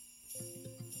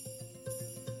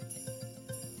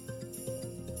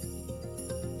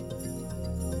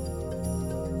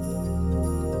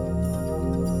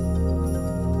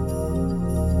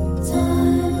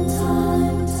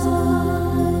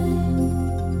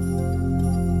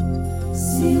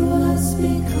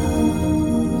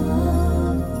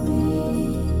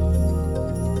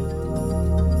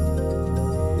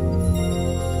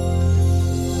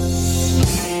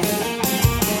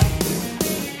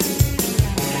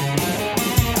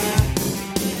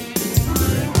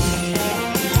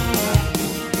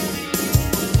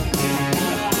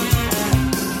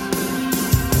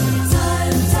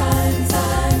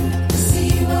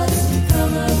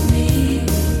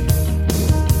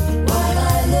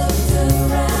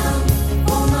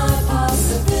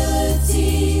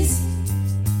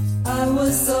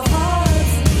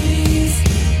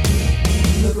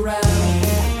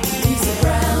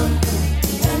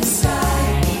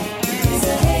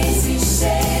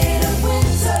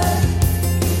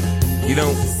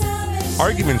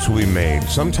Arguments will be made.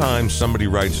 Sometimes somebody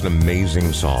writes an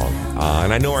amazing song.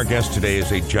 And I know our guest today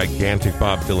is a gigantic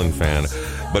Bob Dylan fan,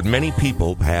 but many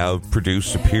people have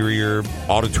produced superior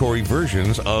auditory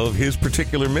versions of his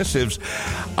particular missives.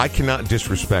 I cannot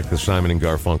disrespect the Simon &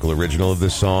 Garfunkel original of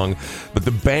this song, but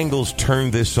the Bangles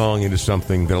turned this song into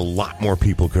something that a lot more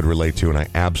people could relate to, and I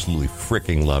absolutely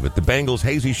freaking love it. The Bangles'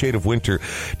 Hazy Shade of Winter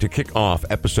to kick off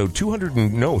episode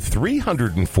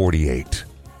 348.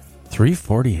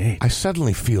 348. I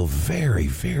suddenly feel very,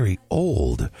 very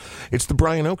old. It's the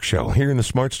Brian Oak Show here in the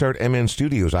Smart Start MN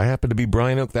studios. I happen to be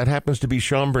Brian Oak. That happens to be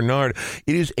Sean Bernard.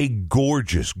 It is a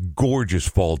gorgeous, gorgeous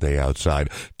fall day outside.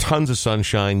 Tons of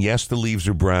sunshine. Yes, the leaves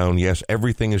are brown. Yes,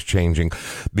 everything is changing.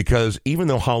 Because even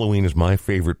though Halloween is my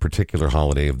favorite particular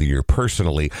holiday of the year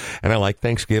personally, and I like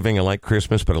Thanksgiving, I like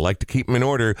Christmas, but I like to keep them in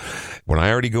order, when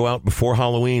I already go out before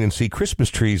Halloween and see Christmas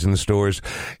trees in the stores,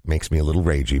 it makes me a little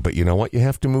ragey. But you know what? You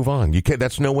have to move on. You can't,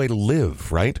 that's no way to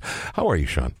live, right? How are you,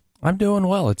 Sean? I'm doing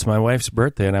well. It's my wife's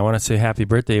birthday, and I want to say happy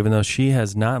birthday, even though she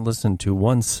has not listened to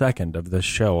 1 second of this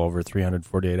show over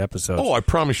 348 episodes. Oh, I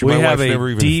promise you, we my have wife's a never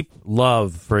even... deep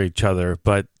love for each other,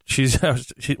 but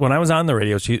when I was on the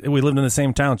radio, we lived in the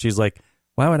same town. She's like,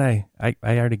 why would I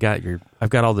already got I've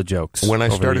got all the jokes. When I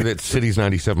started at Cities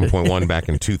 97.1 back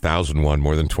in 2001,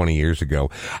 more than 20 years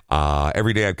ago,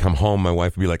 every day I'd come home, my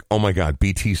wife would be like, oh my God,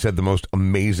 BT said the most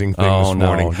amazing thing this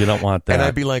morning. Oh, no, you don't want that. And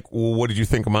I'd be like, well, what did you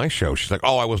think of my show? She's like,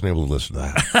 oh, I wasn't able to listen to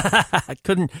that. I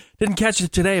didn't catch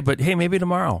it today, but hey, maybe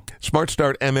tomorrow. Smart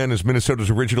Start MN is Minnesota's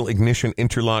original ignition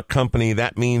interlock company.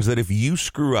 That means that if you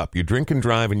screw up, you drink and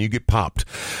drive and you get popped,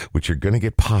 which you're going to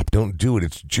get popped, don't do it.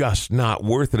 It's just not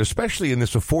worth it, especially in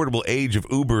this affordable age of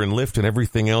Uber and Lyft and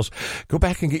everything else. Go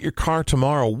back and get your car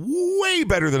tomorrow. Way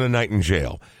better than a night in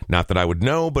jail. Not that I would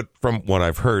know, but from what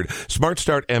I've heard, Smart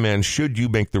Start MN, should you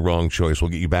make the wrong choice, will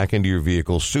get you back into your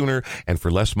vehicle sooner and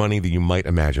for less money than you might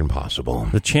imagine possible.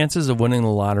 The chances of winning the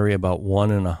lottery, about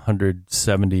 1 in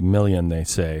 170 million, they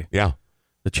say. Yeah.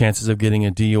 The chances of getting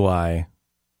a DUI,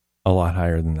 a lot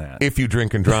higher than that. If you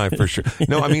drink and drive, for sure.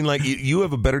 No, I mean, like, you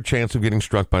have a better chance of getting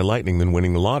struck by lightning than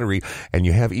winning the lottery, and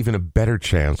you have even a better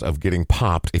chance of getting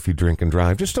popped if you drink and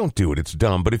drive. Just don't do it. It's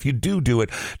dumb. But if you do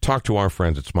it, talk to our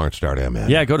friends at Smart Start MN.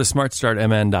 Yeah, go to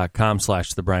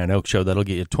smartstartmn.com/The Brian Oak Show. That'll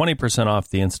get you 20% off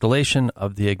the installation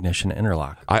of the ignition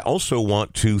interlock. I also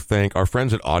want to thank our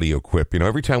friends at AudioQuip. You know,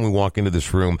 every time we walk into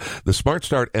this room, the Smart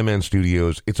Start MN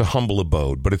studios, it's a humble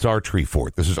abode, but it's our tree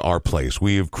fort. This is our place.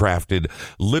 We have crafted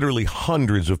literally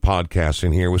hundreds of podcasts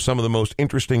in here with some of the most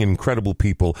interesting and incredible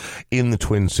people in the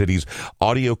Twin Cities.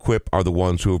 AudioQuip are the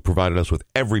ones who have provided us with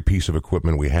every piece of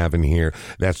equipment we have in here.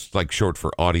 That's like short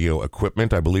for audio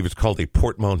equipment. I believe it's called a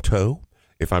portmanteau,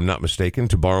 if I'm not mistaken,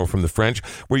 to borrow from the French,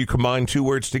 where you combine two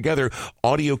words together,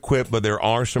 AudioQuip, but there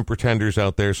are some pretenders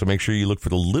out there, so make sure you look for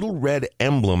the little red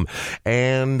emblem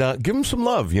and give them some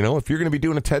love. You know, if you're going to be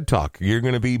doing a TED Talk, you're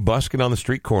going to be busking on the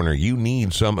street corner, you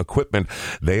need some equipment.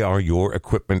 They are your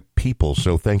equipment people,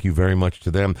 so thank you very much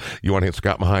to them. You want to hit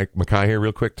Scott Mackay here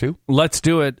real quick, too? Let's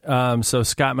do it. So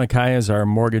Scott Mackay is our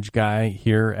mortgage guy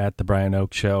here at the Brian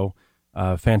Oak Show.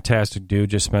 Fantastic dude.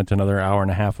 Just spent another hour and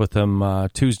a half with him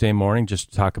Tuesday morning just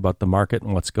to talk about the market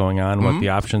and what's going on, what the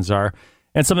options are.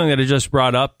 And something that I just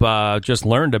brought up, just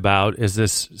learned about, is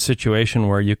this situation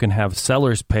where you can have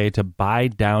sellers pay to buy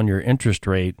down your interest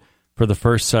rate for the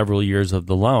first several years of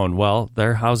the loan. Well,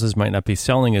 their houses might not be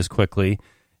selling as quickly.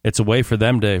 It's a way for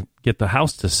them to get the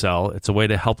house to sell. It's a way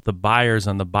to help the buyers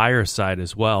on the buyer side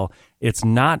as well. It's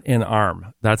not an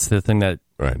ARM. That's the thing that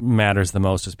matters the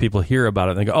most, is people hear about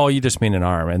it and they go, oh, you just mean an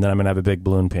ARM, and then I'm going to have a big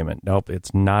balloon payment. Nope,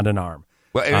 it's not an ARM.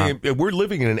 Well, and we're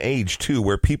living in an age, too,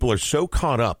 where people are so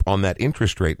caught up on that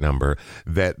interest rate number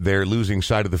that they're losing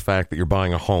sight of the fact that you're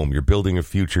buying a home, you're building a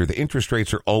future. The interest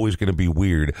rates are always going to be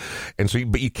weird. And so,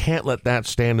 but you can't let that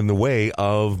stand in the way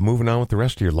of moving on with the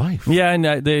rest of your life. Yeah,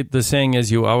 and the saying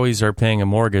is you always are paying a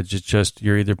mortgage. It's just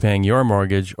you're either paying your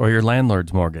mortgage or your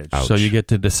landlord's mortgage. Ouch. So you get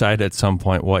to decide at some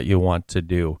point what you want to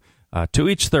do. To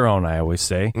each their own, I always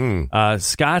say.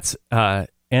 Scott's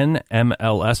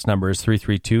NMLS number is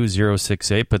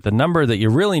 332068, but the number that you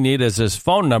really need is his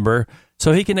phone number,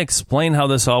 so he can explain how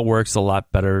this all works a lot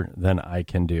better than I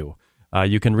can do.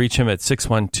 You can reach him at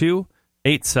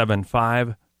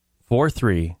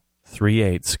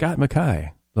 612-875-4338. Scott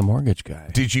Mackay. the mortgage guy.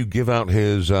 Did you give out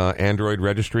his Android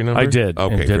registry number? I did.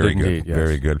 Okay, very good. Indeed, yes.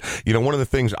 Very good. You know, one of the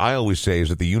things I always say is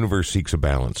that the universe seeks a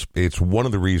balance. It's one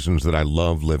of the reasons that I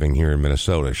love living here in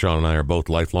Minnesota. Sean and I are both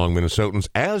lifelong Minnesotans,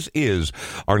 as is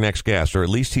our next guest, or at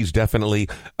least he's definitely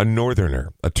a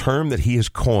northerner, a term that he has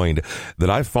coined that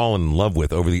I've fallen in love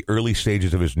with over the early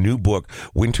stages of his new book,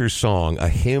 Winter's Song, A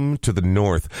Hymn to the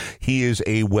North. He is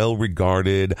a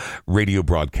well-regarded radio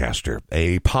broadcaster,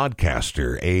 a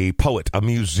podcaster, a poet, a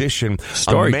musician,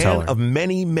 storyteller, a man of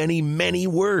many, many, many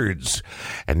words.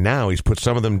 And now he's put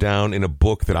some of them down in a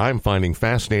book that I'm finding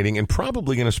fascinating and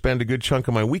probably going to spend a good chunk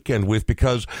of my weekend with,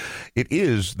 because it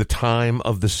is the time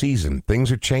of the season.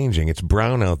 Things are changing. It's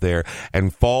brown out there,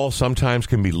 and fall sometimes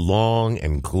can be long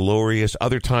and glorious.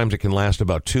 Other times it can last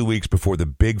about 2 weeks before the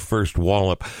big first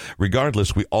wallop.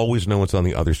 Regardless, we always know what's on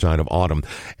the other side of autumn,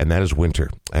 and that is winter.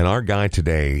 And our guy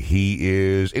today, he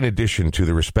is, in addition to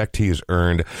the respect he has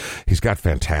earned, he's got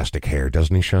fantastic hair,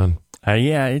 doesn't he, Sean?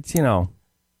 Yeah, it's,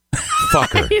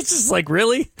 Fucker. He's just like,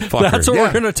 really? Fucker. That's what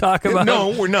we're going to talk about? No,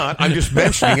 we're not. I'm just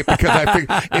mentioning it because I think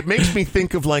it makes me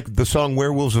think of like the song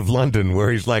Werewolves of London, where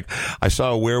he's like, I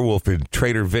saw a werewolf in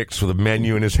Trader Vic's with a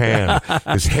menu in his hand.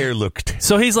 His hair looked...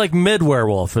 So he's like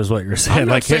mid-werewolf is what you're saying. I'm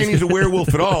not saying he's a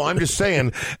werewolf at all. I'm just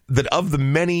saying that of the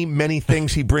many, many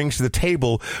things he brings to the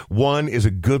table, one is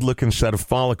a good-looking set of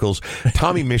follicles.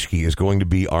 Tommy Mischke is going to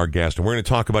be our guest, and we're going to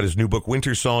talk about his new book,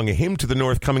 Winter Song, A Hymn to the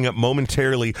North, coming up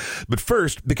momentarily. But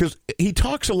first, because he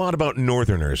talks a lot about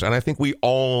Northerners, and I think we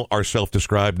all are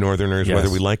self-described Northerners, yes,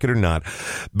 whether we like it or not.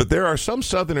 But there are some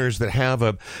Southerners that have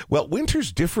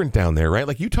winter's different down there, right?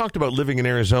 Like you talked about living in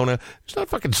Arizona. It's not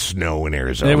fucking snow in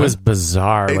Arizona. It was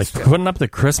bizarre. Like putting up the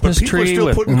Christmas tree are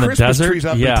still putting in the Christmas desert. trees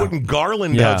up and putting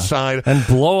garland outside. And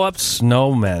blow up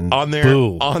snowmen.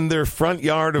 On their front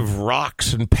yard of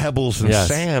rocks and pebbles and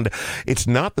sand. It's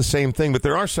not the same thing, but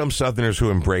there are some Southerners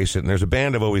who embrace it. And there's a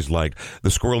band I've always liked,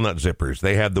 the Squirrel Nut Zippers.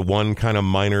 They had the one kind of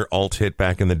minor alt hit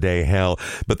back in the day, Hell,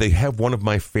 but they have one of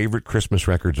my favorite Christmas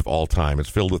records of all time. It's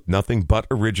filled with nothing but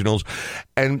originals.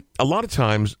 And a lot of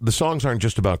times the songs aren't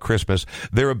just about Christmas.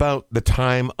 They're about the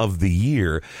time of the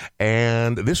year.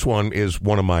 And this one is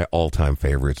one of my all-time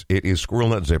favorites. It is Squirrel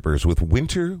Nut Zippers with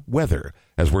Winter Weather,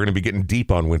 as we're going to be getting deep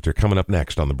on winter coming up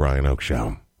next on The Brian Oak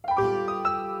Show.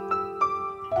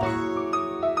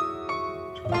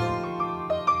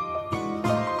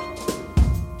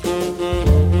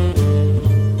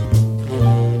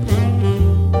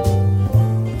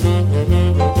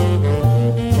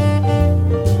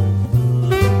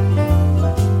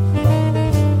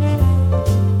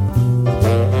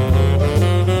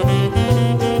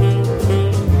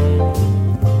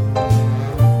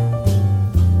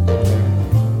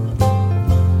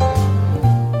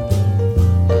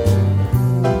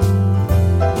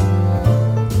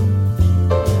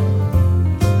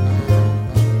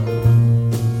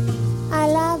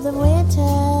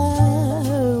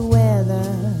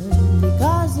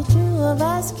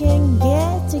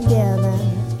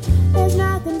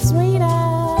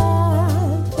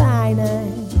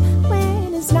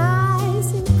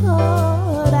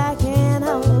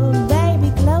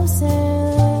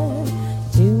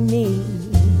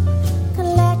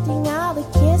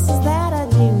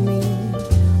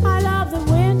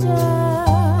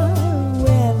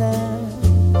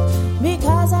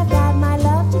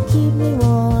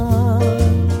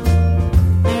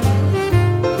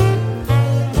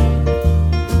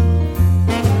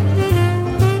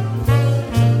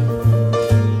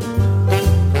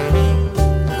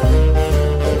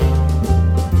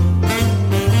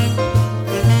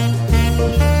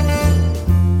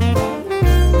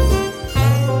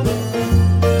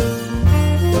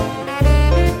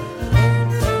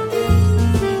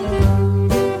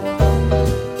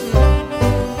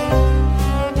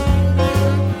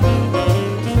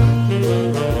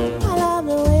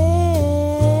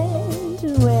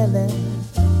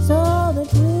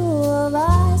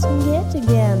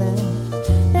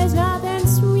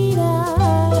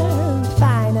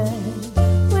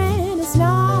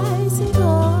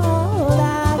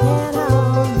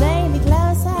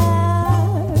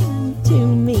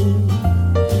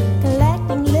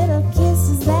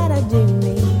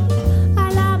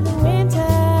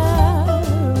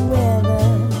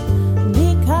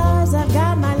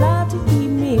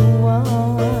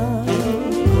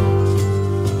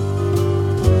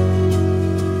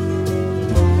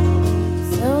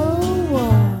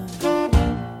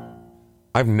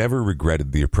 I've never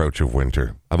regretted the approach of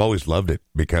winter. I've always loved it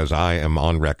because I am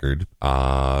on record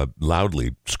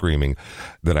loudly screaming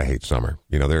that I hate summer.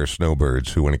 You know, there are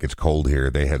snowbirds who, when it gets cold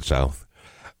here, they head south.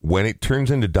 when it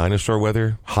turns into dinosaur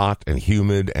weather, hot and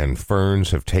humid and ferns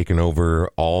have taken over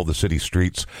all the city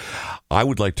streets, I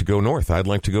would like to go north. I'd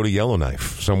like to go to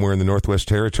Yellowknife, somewhere in the Northwest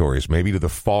Territories, maybe to the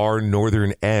far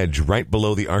northern edge, right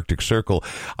below the Arctic Circle.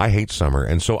 I hate summer,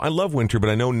 and so I love winter, but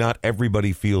I know not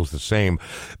everybody feels the same.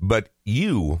 But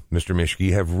you, Mr.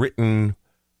 Mischke, have written,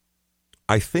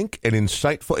 I think, an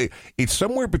insightful, it's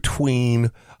somewhere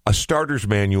between a starter's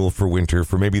manual for winter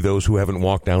for maybe those who haven't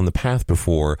walked down the path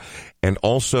before, and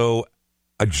also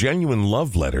a genuine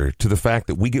love letter to the fact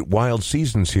that we get wild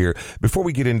seasons here. Before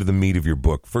we get into the meat of your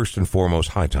book, first and foremost,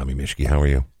 hi, Tommy Mischke. How are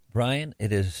you? Brian,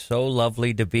 it is so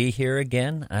lovely to be here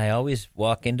again. I always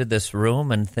walk into this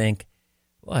room and think,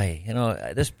 boy,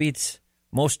 this beats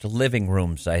most living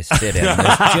rooms I sit in. There's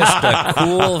just a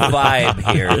cool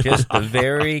vibe here, just a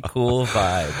very cool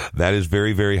vibe. That is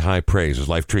very, very high praise. Is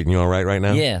life treating you all right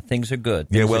now? Yeah, things are good.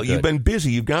 You've been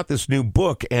busy. You've got this new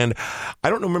book, and I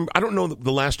don't know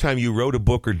the last time you wrote a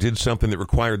book or did something that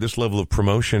required this level of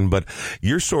promotion, but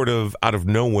you're sort of out of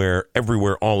nowhere,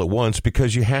 everywhere, all at once,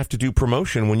 because you have to do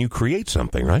promotion when you create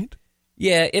something, right?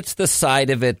 Yeah, it's the side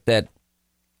of it that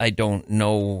I don't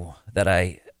know that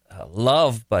I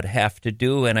love but have to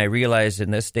do, and I realize in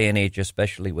this day and age,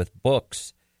 especially with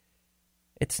books,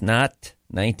 it's not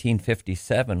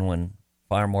 1957 when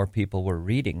far more people were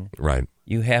reading. Right.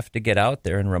 You have to get out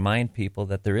there and remind people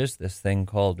that there is this thing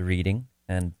called reading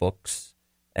and books,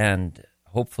 and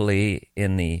hopefully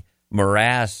in the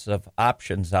morass of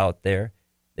options out there,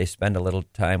 they spend a little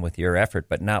time with your effort,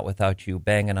 but not without you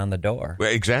banging on the door.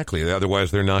 Well, exactly.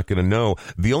 Otherwise, they're not going to know.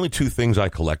 The only two things I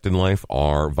collect in life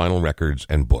are vinyl records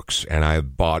and books. And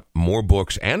I've bought more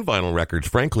books and vinyl records,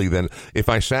 frankly, than if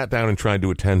I sat down and tried to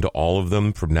attend to all of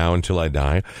them from now until I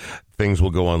die. Things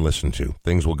will go unlistened to.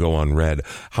 Things will go unread.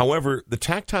 However, the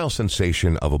tactile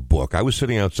sensation of a book. I was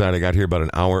sitting outside. I got here about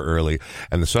an hour early,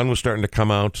 and the sun was starting to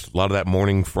come out. A lot of that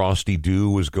morning frosty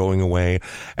dew was going away,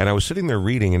 and I was sitting there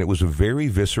reading, and it was a very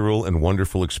visceral and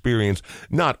wonderful experience,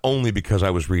 not only because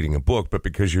I was reading a book, but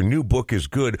because your new book is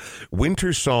good.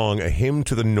 Winter Song, A Hymn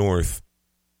to the North.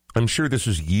 I'm sure this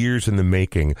is years in the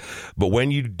making, but when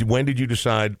did you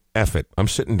decide, F it, I'm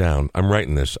sitting down, I'm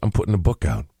writing this, I'm putting a book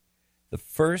out? The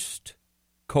first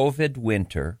COVID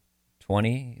winter,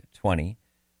 2020,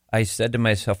 I said to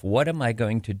myself, what am I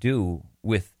going to do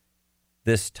with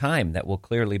this time that will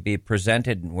clearly be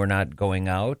presented? We're not going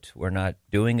out. We're not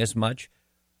doing as much.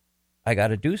 I got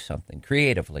to do something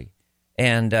creatively.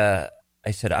 And I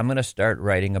said, I'm going to start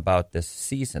writing about this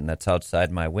season that's outside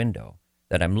my window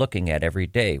that I'm looking at every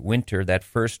day. Winter, that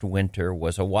first winter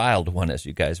was a wild one, as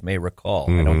you guys may recall.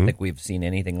 I don't think we've seen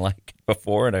anything like it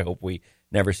before, and I hope we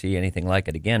never see anything like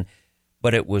it again.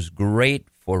 But it was great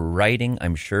for writing.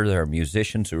 I'm sure there are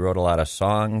musicians who wrote a lot of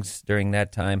songs during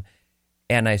that time.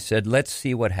 And I said, let's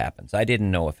see what happens. I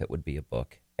didn't know if it would be a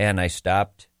book. And I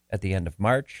stopped at the end of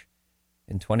March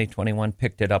in 2021,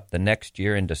 picked it up the next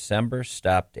year in December,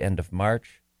 stopped end of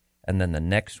March, and then the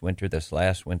next winter, this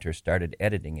last winter, started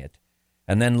editing it.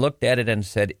 And then looked at it and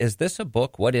said, is this a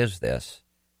book? What is this?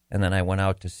 And then I went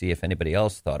out to see if anybody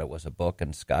else thought it was a book,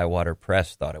 and Skywater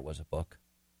Press thought it was a book.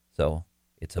 So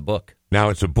it's a book. Now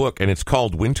it's a book, and it's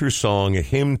called Winter Song, A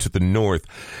Hymn to the North.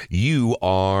 You've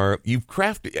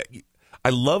crafted, I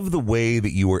love the way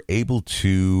that you were able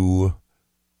to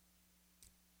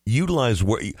utilize,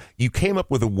 you came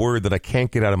up with a word that I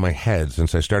can't get out of my head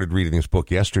since I started reading this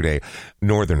book yesterday,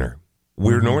 northerner.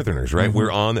 We're Northerners, right?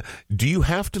 Mm-hmm. Do you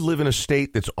have to live in a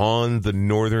state that's on the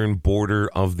northern border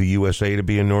of the USA to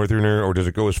be a Northerner, or does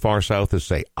it go as far south as,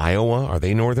 say, Iowa? Are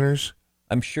they Northerners?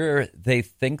 I'm sure they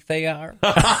think they are.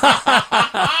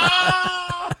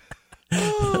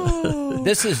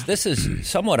 This is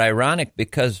somewhat ironic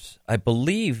because I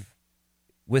believe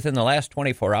within the last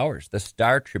 24 hours, the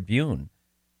Star-Tribune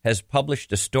has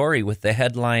published a story with the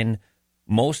headline,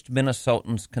 most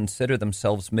Minnesotans consider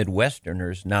themselves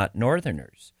Midwesterners, not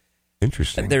Northerners.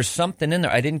 Interesting. There's something in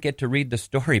there. I didn't get to read the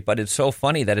story, but it's so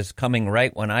funny that it's coming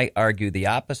right when I argue the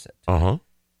opposite. Uh-huh.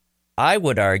 I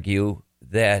would argue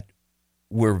that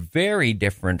we're very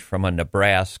different from a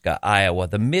Nebraska, Iowa.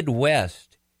 The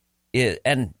Midwest is,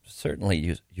 and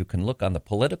certainly you can look on the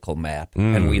political map,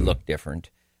 and we look different.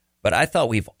 But I thought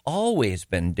we've always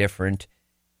been different.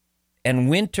 And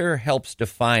winter helps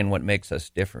define what makes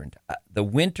us different. The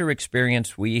winter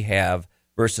experience we have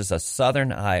versus a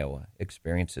southern Iowa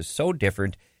experience is so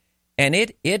different, and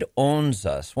it owns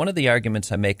us. One of the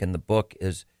arguments I make in the book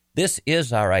is this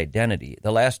is our identity.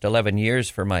 The last 11 years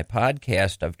for my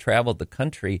podcast, I've traveled the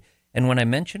country, and when I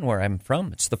mention where I'm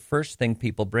from, it's the first thing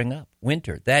people bring up,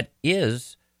 winter. That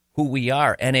is who we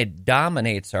are, and it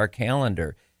dominates our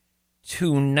calendar.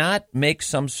 to not make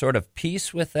some sort of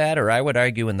peace with that, or I would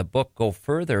argue in the book go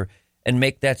further and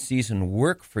make that season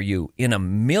work for you in a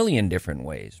million different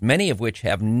ways, many of which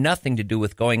have nothing to do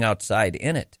with going outside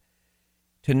in it.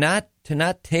 To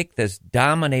not take this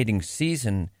dominating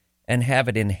season and have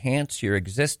it enhance your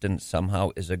existence somehow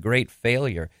is a great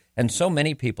failure. And so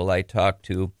many people I talk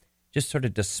to just sort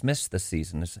of dismiss the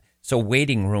season. It's a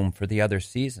waiting room for the other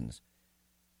seasons.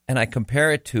 And I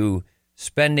compare it to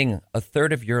spending a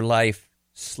third of your life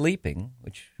sleeping,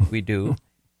 which we do,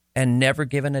 and never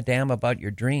giving a damn about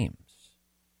your dreams.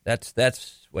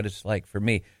 That's what it's like for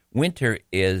me. Winter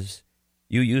is,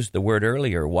 you used the word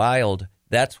earlier, wild.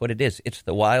 That's what it is. It's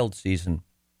the wild season.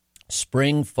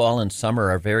 Spring, fall, and summer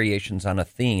are variations on a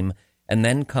theme, and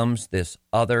then comes this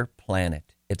other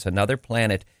planet. It's another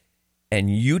planet, and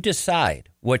you decide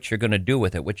what you're going to do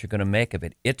with it, what you're going to make of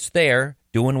it. It's there,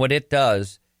 doing what it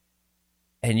does,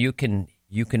 and you can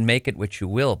make it what you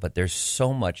will, but there's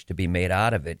so much to be made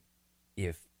out of it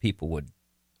if people would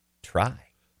try.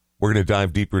 We're going to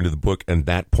dive deeper into the book and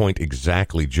that point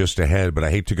exactly just ahead, but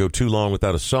I hate to go too long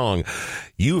without a song.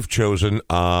 You've chosen,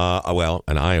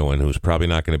 an Iowan who's probably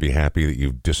not going to be happy that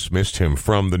you've dismissed him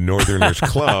from the Northerners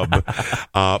Club,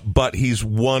 but he's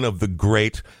one of the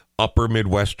great upper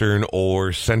Midwestern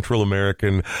or Central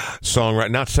American songwriter,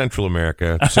 not Central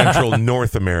America, Central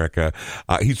North America.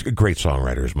 He's a great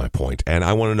songwriter is my point. And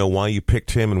I want to know why you picked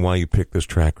him and why you picked this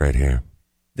track right here.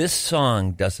 This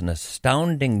song does an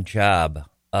astounding job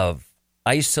of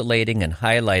isolating and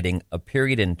highlighting a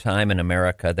period in time in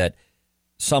America that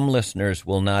some listeners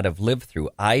will not have lived through.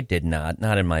 I did not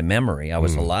in my memory. I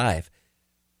was alive.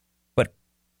 But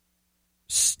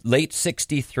late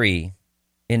 63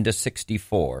 into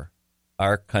 64,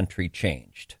 our country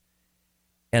changed.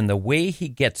 And the way he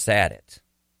gets at it,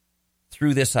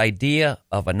 through this idea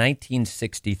of a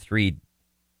 1963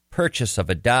 purchase of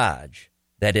a Dodge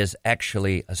that is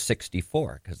actually a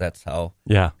 64, because that's how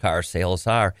car sales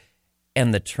are,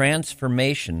 and the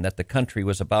transformation that the country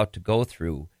was about to go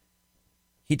through,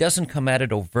 he doesn't come at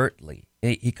it overtly.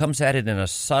 He comes at it in a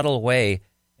subtle way,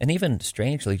 and even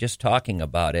strangely, just talking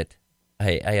about it,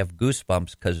 I have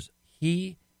goosebumps because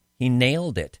he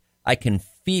nailed it. I can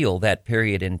feel that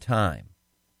period in time.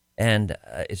 And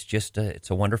it's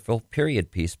a wonderful period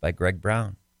piece by Greg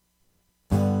Brown.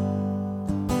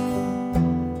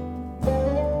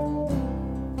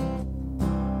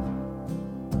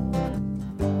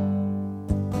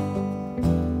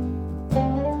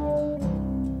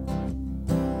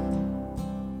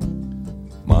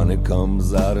 Money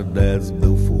comes out of Dad's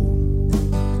billfold,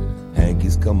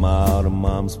 hankies come out of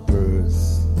Mom's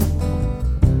purse.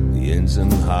 The engine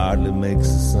hardly makes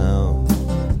a sound,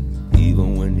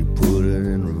 even when you put it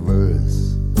in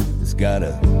reverse. It's got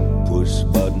a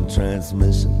push-button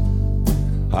transmission,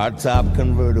 hardtop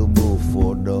convertible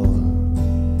 4-door.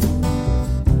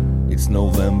 It's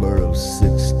November of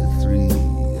 63,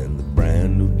 and the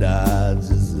brand new Dodge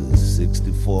is a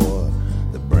 64,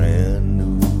 the brand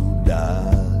new Dodge.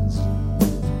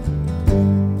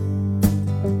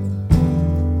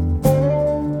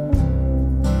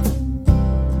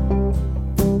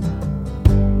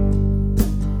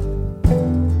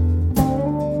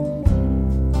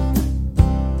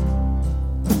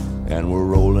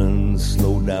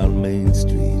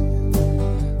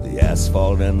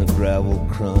 Asphalt and the gravel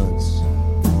crunch.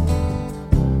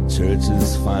 Church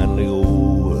is finally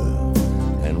over,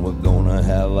 and we're gonna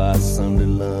have our Sunday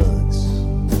lunch.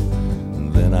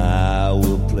 And then I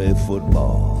will play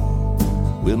football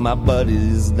with my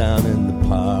buddies down in the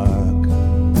park.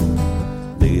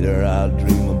 Later I'll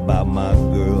dream about my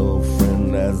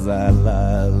girlfriend as I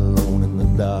lie alone in the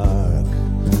dark,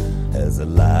 as I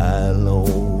lie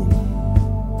alone.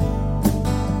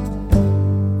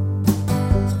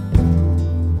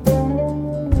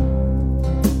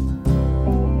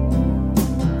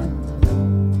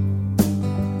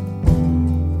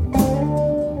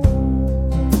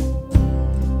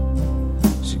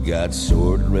 Got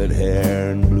short red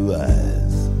hair and blue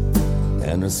eyes,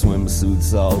 and her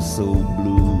swimsuit's also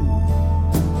blue,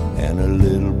 and her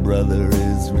little brother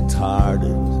is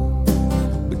retarded,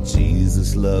 but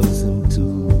Jesus loves him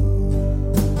too.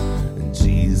 And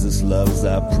Jesus loves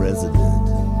our president,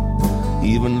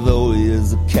 even though he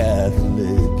is a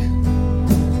Catholic.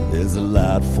 There's a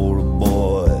lot for a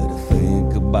boy to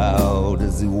think about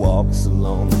as he walks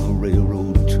along the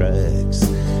railroad tracks,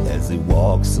 as he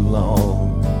walks along.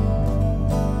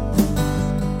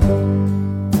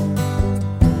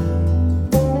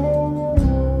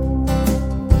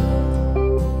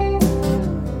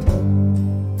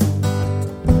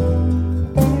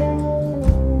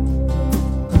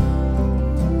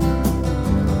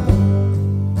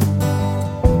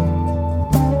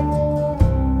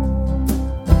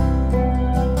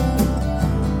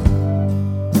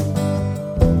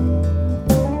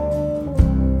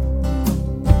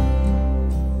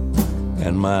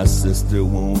 sister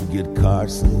won't get car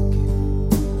sick,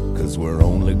 'cause we're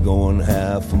only going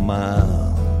half a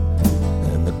mile.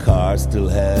 And the car still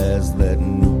has that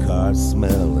new car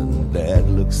smell, and Dad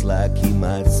looks like he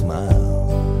might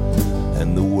smile.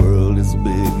 And the world is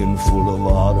big and full of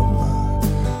autumn,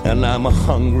 and I'm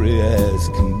hungry as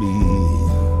can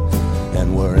be.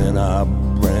 And we're in our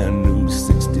brand new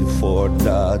 64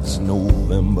 Dodge,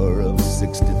 November of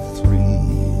 63.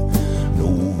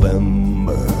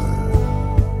 November.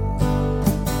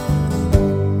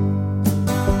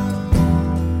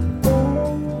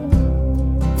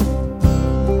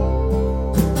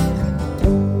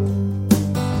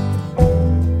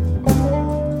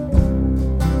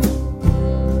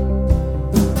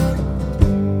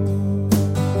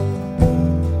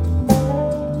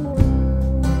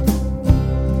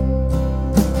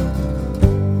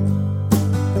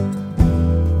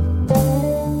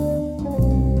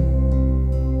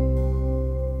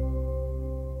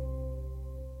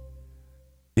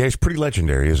 Yeah, he's pretty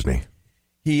legendary, isn't he?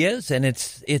 He is, and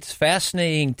it's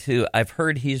fascinating to. I've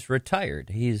heard he's retired.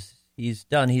 He's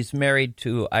done. He's married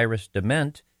to Iris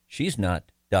Dement. She's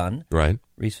not done. Right.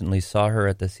 Recently saw her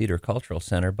at the Cedar Cultural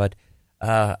Center, but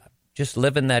just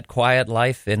living that quiet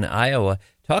life in Iowa.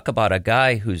 Talk about a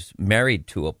guy who's married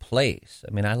to a place.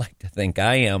 I mean, I like to think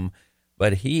I am,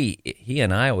 but he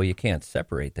in Iowa, you can't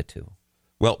separate the two.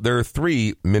 Well, there are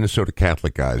 3 Minnesota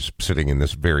Catholic guys sitting in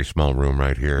this very small room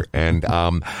right here, and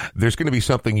there's going to be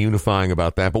something unifying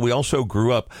about that. But we also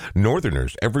grew up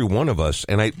Northerners, every one of us,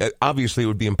 and obviously it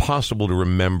would be impossible to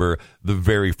remember the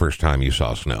very first time you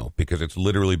saw snow, because it's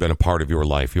literally been a part of your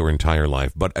life, your entire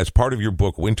life. But as part of your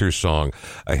book, Winter's Song,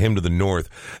 A Hymn to the North,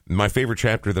 my favorite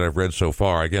chapter that I've read so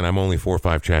far, again, I'm only 4 or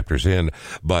 5 chapters in,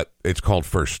 but it's called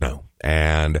First Snow.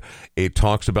 And it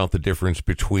talks about the difference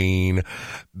between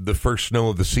the first snow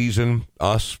of the season.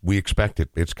 Us, we expect it.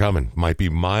 It's coming. Might be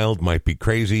mild, might be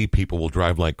crazy. People will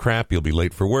drive like crap. You'll be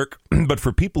late for work. But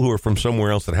for people who are from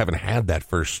somewhere else that haven't had that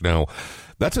first snow,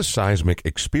 that's a seismic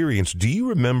experience. Do you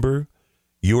remember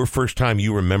your first time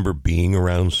you remember being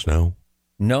around snow?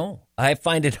 No. I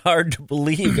find it hard to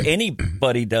believe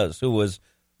anybody does who was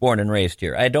born and raised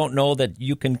here. I don't know that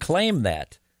you can claim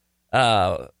that.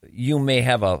 You may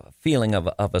have a feeling of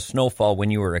a snowfall when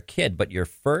you were a kid, but your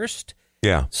first?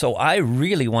 Yeah. So I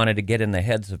really wanted to get in the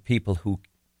heads of people who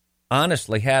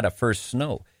honestly had a first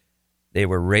snow. They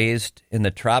were raised in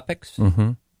the tropics,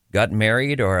 got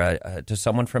married or to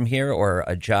someone from here or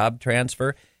a job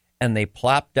transfer, and they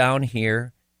plopped down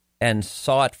here and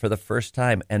saw it for the first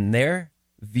time. And their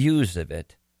views of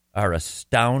it are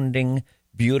astounding,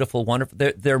 beautiful, wonderful.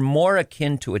 They're more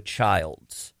akin to a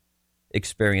child's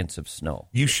experience of snow.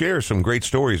 You share some great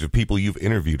stories of people you've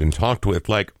interviewed and talked with,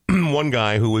 like one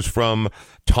guy who was from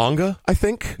Tonga, I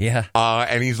think. Yeah.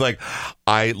 And he's like,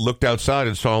 I looked outside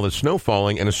and saw the snow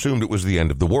falling and assumed it was the end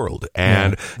of the world.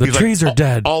 And the trees are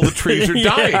dead. All the trees are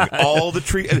dying. All the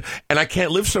trees. And I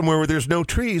can't live somewhere where there's no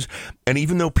trees. And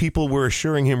even though people were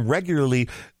assuring him regularly,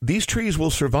 these trees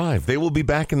will survive, they will be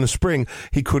back in the spring,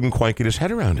 he couldn't quite get his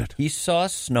head around it. He saw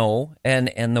snow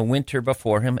and the winter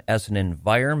before him as an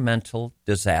environmental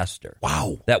disaster.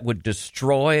 Wow. That would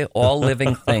destroy all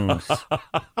living things.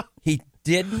 He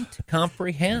didn't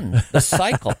comprehend the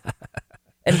cycle.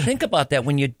 And think about that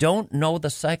when you don't know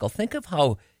the cycle. Think of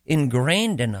how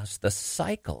ingrained in us the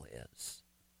cycle is.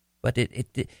 But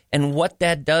it and what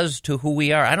that does to who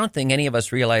we are. I don't think any of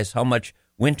us realize how much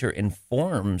winter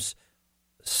informs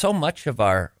so much of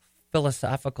our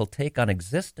philosophical take on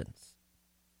existence.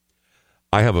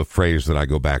 I have a phrase that I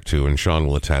go back to, and Sean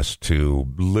will attest to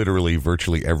literally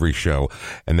virtually every show,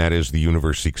 and that is the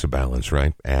universe seeks a balance,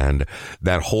 right? And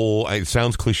that whole, it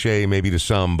sounds cliche maybe to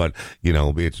some, but, you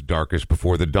know, it's darkest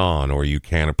before the dawn, or you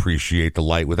can't appreciate the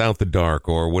light without the dark,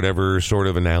 or whatever sort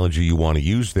of analogy you want to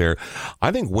use there.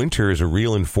 I think winter is a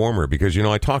real informer because, you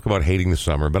know, I talk about hating the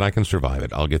summer, but I can survive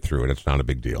it. I'll get through it. It's not a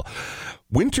big deal.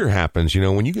 Winter happens, you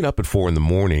know, when you get up at 4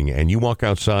 a.m. and you walk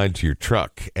outside to your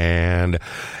truck and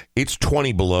it's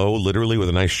 20 below, literally with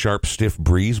a nice sharp, stiff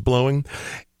breeze blowing.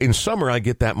 In summer, I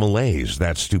get that malaise,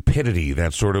 that stupidity,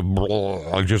 that sort of,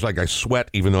 just like I sweat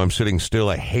even though I'm sitting still.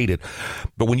 I hate it.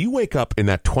 But when you wake up in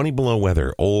that 20 below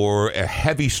weather or a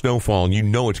heavy snowfall and you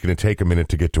know it's going to take a minute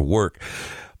to get to work,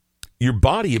 your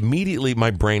body immediately, my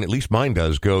brain, at least mine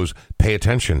does, goes, pay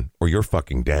attention or you're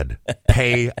fucking dead.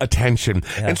 Pay attention.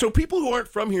 Yeah. And so people who aren't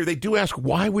from here, they do ask,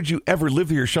 why would you ever live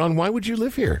here? Sean, why would you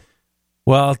live here?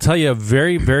 Well, I'll tell you a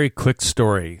very, very quick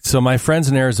story. So my friends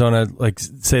in Arizona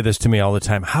say this to me all the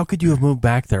time. How could you have moved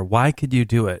back there? Why could you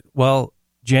do it? Well,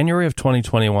 January of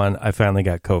 2021, I finally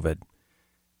got COVID.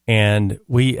 And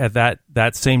we, at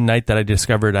that same night that I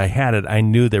discovered I had it, I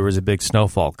knew there was a big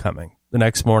snowfall coming. The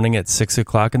next morning at 6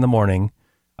 o'clock in the morning,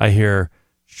 I hear,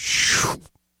 it's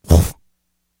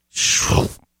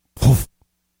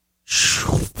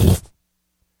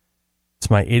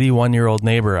my 81-year-old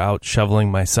neighbor out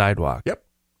shoveling my sidewalk. Yep.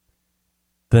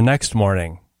 The next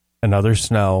morning, another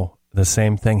snow, the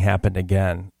same thing happened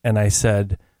again. And I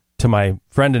said to my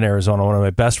friend in Arizona, one of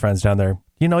my best friends down there,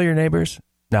 you know your neighbors?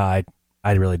 No,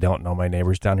 I really don't know my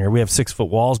neighbors down here. We have 6-foot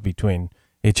walls between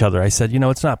each other. I said,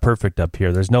 it's not perfect up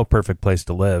here. There's no perfect place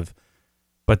to live.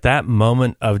 But that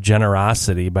moment of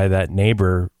generosity by that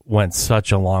neighbor went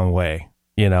such a long way,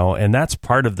 and that's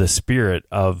part of the spirit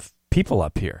of people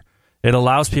up here. It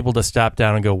allows people to stop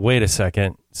down and go, wait a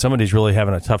second, somebody's really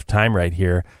having a tough time right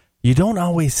here. You don't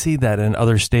always see that in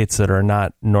other states that are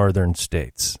not northern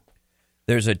states.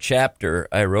 There's a chapter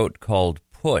I wrote called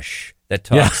Push that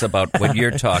talks about what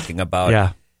you're talking about.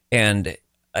 Yeah. And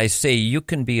I say you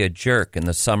can be a jerk in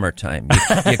the summertime.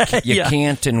 You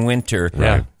can't in winter.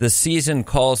 Right. The season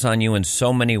calls on you in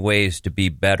so many ways to be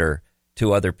better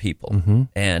to other people. Mm-hmm.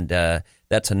 And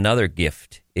that's another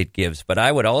gift it gives. But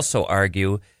I would also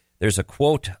argue, there's a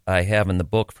quote I have in the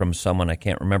book from someone, I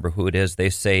can't remember who it is. They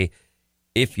say,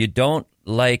 if you don't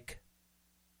like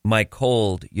my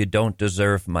cold, you don't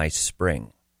deserve my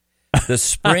spring. The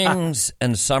springs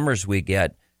and summers we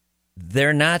get,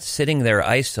 they're not sitting there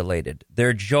isolated.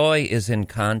 Their joy is in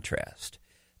contrast.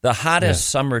 The hottest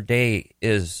summer day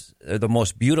is, the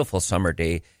most beautiful summer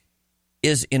day,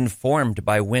 is informed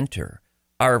by winter.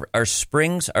 Our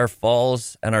springs, our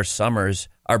falls, and our summers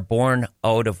are born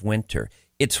out of winter.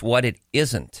 It's what it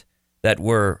isn't that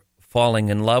we're falling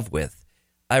in love with.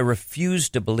 I refuse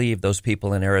to believe those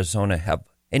people in Arizona have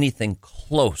anything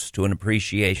close to an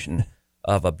appreciation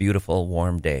of a beautiful,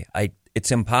 warm day.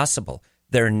 It's impossible.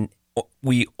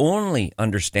 We only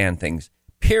understand things,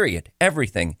 period,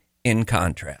 everything, in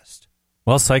contrast.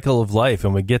 Well, cycle of life,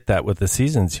 and we get that with the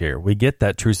seasons here. We get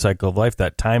that true cycle of life,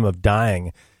 that time of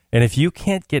dying. And if you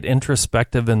can't get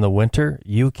introspective in the winter,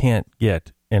 you can't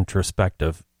get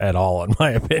introspective at all, in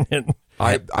my opinion.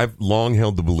 I've long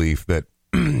held the belief that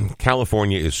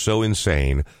California is so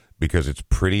insane because it's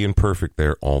pretty and perfect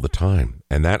there all the time.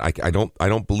 And that I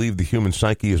don't believe the human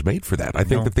psyche is made for that. I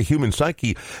think that the human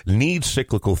psyche needs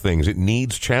cyclical things. It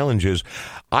needs challenges.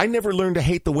 I never learned to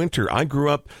hate the winter. I grew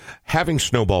up having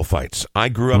snowball fights. I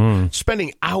grew up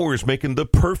spending hours making the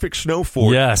perfect snow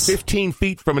fort. Yes. 15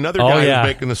 feet from another guy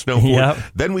who's making the snow fort. Yep.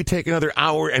 Then we take another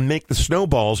hour and make the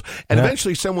snowballs. And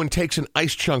eventually someone takes an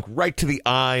ice chunk right to the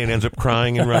eye and ends up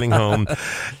crying and running home.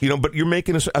 But you're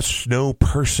making a snow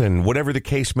person, whatever the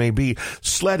case may be.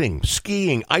 Sledding,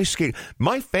 skiing, ice skating.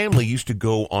 My family used to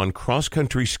go on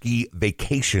cross-country ski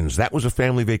vacations. That was a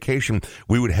family vacation.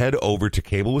 We would head over to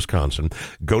Cable, Wisconsin,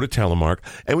 go to Telemark,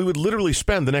 and we would literally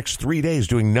spend the next 3 days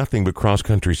doing nothing but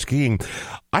cross-country skiing.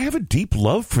 I have a deep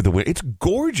love for the winter. It's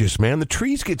gorgeous, man. The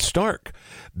trees get stark.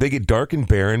 They get dark and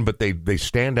barren, but they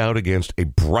stand out against a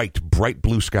bright, bright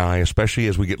blue sky, especially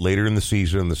as we get later in the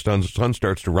season and the sun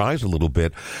starts to rise a little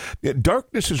bit.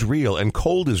 Darkness is real and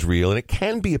cold is real, and it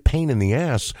can be a pain in the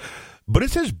ass. But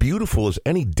it's as beautiful as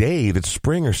any day that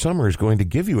spring or summer is going to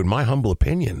give you, in my humble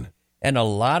opinion. And a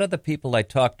lot of the people I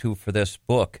talked to for this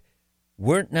book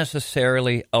weren't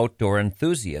necessarily outdoor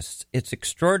enthusiasts. It's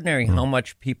extraordinary how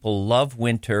much people love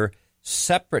winter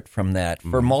separate from that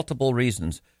for multiple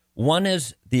reasons. One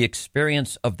is the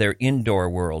experience of their indoor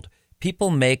world. People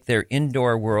make their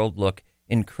indoor world look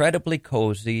incredibly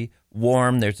cozy,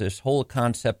 warm. There's this whole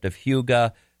concept of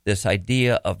hygge, this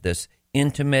idea of this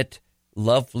intimate,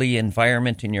 lovely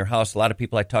environment in your house. A lot of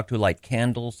people I talk to light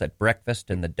candles at breakfast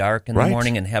in the dark in the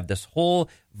morning and have this whole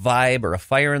vibe, or a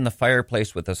fire in the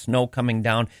fireplace with the snow coming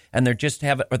down, and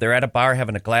they're at a bar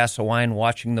having a glass of wine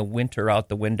watching the winter out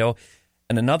the window.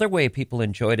 And another way people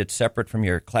enjoyed it, separate from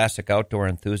your classic outdoor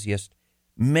enthusiast,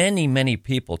 many, many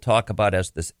people talk about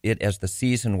it as the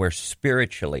season where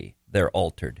spiritually they're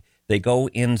altered. They go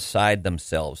inside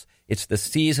themselves. It's the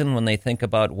season when they think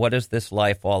about, what is this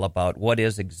life all about? What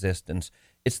is existence?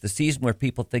 It's the season where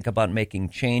people think about making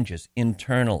changes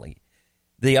internally.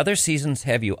 The other seasons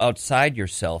have you outside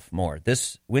yourself more.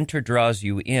 This winter draws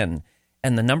you in,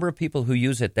 and the number of people who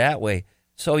use it that way,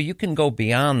 So you can go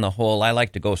beyond the whole, I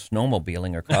like to go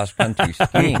snowmobiling or cross-country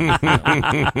skiing.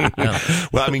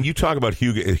 Well, I mean, you talk about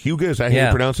hygge. Hygge, is that how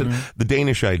you pronounce it? The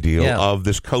Danish ideal of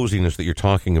this coziness that you're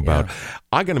talking about.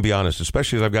 I'm going to be honest,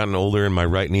 especially as I've gotten older and my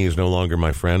right knee is no longer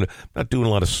my friend, I'm not doing a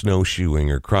lot of snowshoeing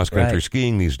or cross-country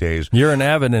skiing these days. You're an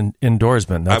avid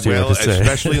indoorsman, that's what you have to say.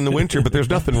 Especially in the winter, but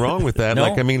there's nothing wrong with that. No.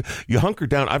 Like, I mean, you hunker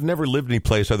down. I've never lived any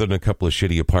place other than a couple of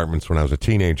shitty apartments when I was a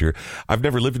teenager. I've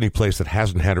never lived any place that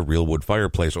hasn't had a real wood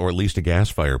fireplace or at least a gas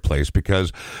fireplace,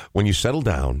 because when you settle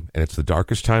down and it's the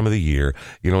darkest time of the year,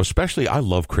 you know, especially I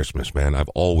love Christmas, man. I've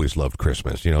always loved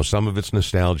Christmas. You know, some of it's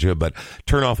nostalgia, but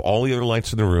turn off all the other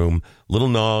lights in the room, little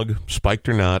nog, spiked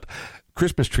or not,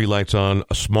 Christmas tree lights on,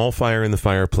 a small fire in the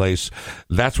fireplace.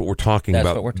 That's what we're talking about.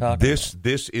 That's what we're talking about.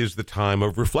 This is the time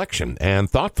of reflection and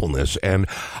thoughtfulness. And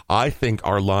I think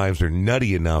our lives are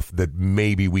nutty enough that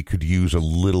maybe we could use a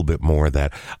little bit more of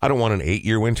that. I don't want an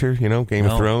 8-year winter, you know, Game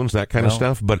of Thrones, that kind of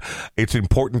stuff. But it's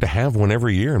important to have one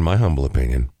every year, in my humble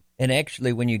opinion. And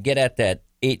actually, when you get at that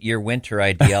 8-year winter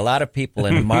idea, a lot of people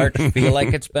in March feel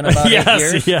like it's been about 8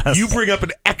 years. Yes. You bring up an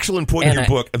excellent point in your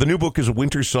book. The new book is A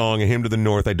Winter Song, A Hymn to the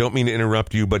North. I don't mean to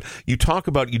interrupt you, but you talk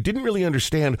about, you didn't really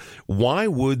understand why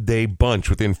would they bunch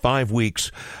within 5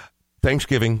 weeks,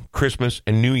 Thanksgiving, Christmas,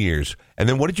 and New Year's. And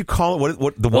then what did you call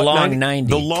it? The long 90.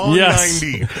 The long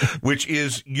 90, which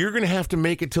is you're going to have to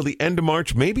make it till the end of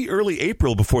March, maybe early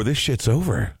April before this shit's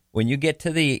over. When you get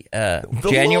to the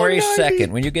January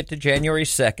 2nd, when you get to January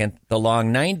 2nd, the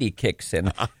long 90 kicks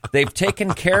in. They've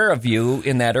taken care of you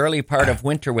in that early part of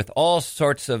winter with all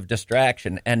sorts of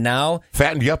distraction. And now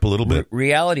fattened you up a little bit.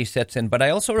 Reality sets in. But I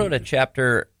also wrote a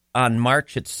chapter on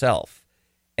March itself,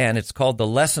 and it's called The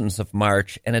Lessons of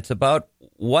March, and it's about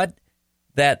what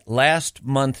that last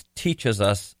month teaches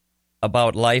us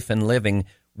about life and living.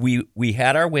 We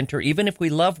had our winter. Even if we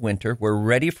love winter, we're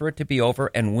ready for it to be over,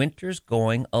 and winter's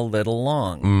going a little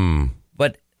long.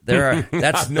 But there are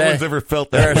no one's ever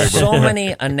felt that way. There are so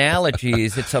many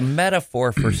analogies. It's a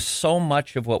metaphor for so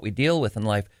much of what we deal with in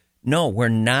life. No, we're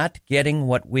not getting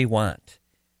what we want,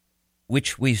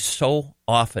 which we so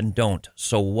often don't.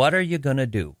 So what are you going to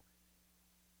do?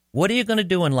 What are you going to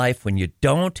do in life when you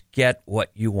don't get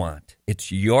what you want?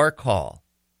 It's your call.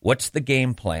 What's the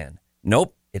game plan?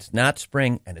 Nope. It's not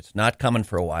spring, and it's not coming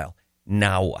for a while.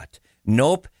 Now what?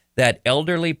 Nope, that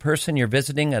elderly person you're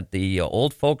visiting at the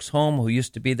old folks' home who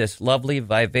used to be this lovely,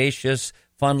 vivacious,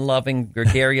 fun-loving,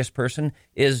 gregarious person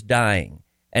is dying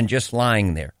and just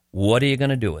lying there. What are you going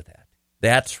to do with that?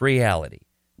 That's reality.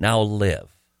 Now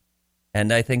live.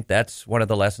 And I think that's one of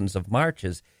the lessons of March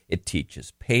is it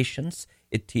teaches patience.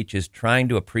 It teaches trying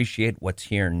to appreciate what's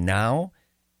here now,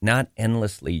 not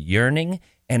endlessly yearning.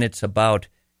 And it's about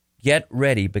get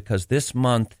ready, because this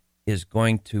month is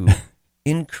going to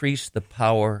increase the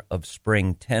power of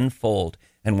spring tenfold.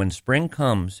 And when spring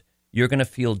comes, you're going to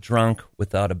feel drunk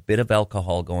without a bit of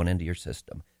alcohol going into your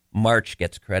system. March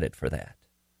gets credit for that.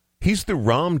 He's the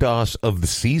Ram Dass of the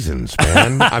seasons,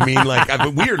 man. I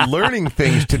mean, we are learning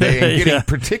things today and getting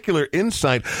particular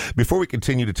insight. Before we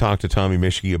continue to talk to Tommy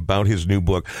Mischke about his new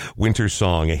book, Winter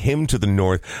Song, A Hymn to the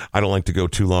North, I don't like to go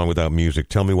too long without music.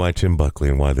 Tell me why Tim Buckley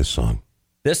and why this song.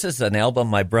 This is an album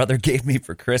my brother gave me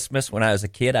for Christmas when I was a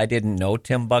kid. I didn't know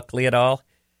Tim Buckley at all.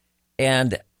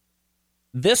 And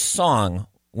this song,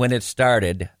 when it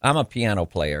started, I'm a piano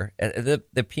player.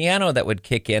 The piano that would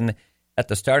kick in at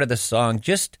the start of the song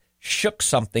just shook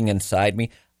something inside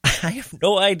me. I have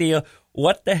no idea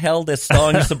what the hell this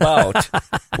song is about.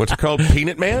 What's it called?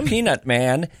 Peanut Man? Peanut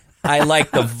Man. I like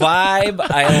the vibe.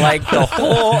 I like the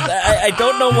whole... I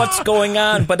don't know what's going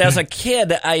on, but as a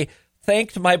kid, I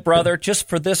thanked my brother just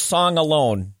for this song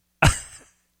alone.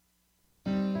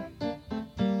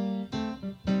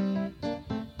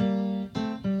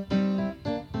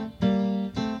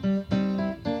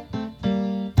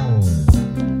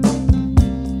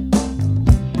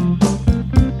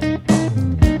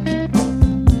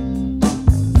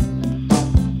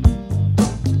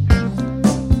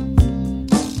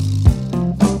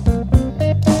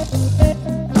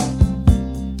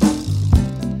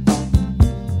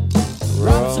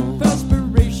 Drops of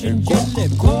perspiration gently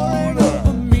pour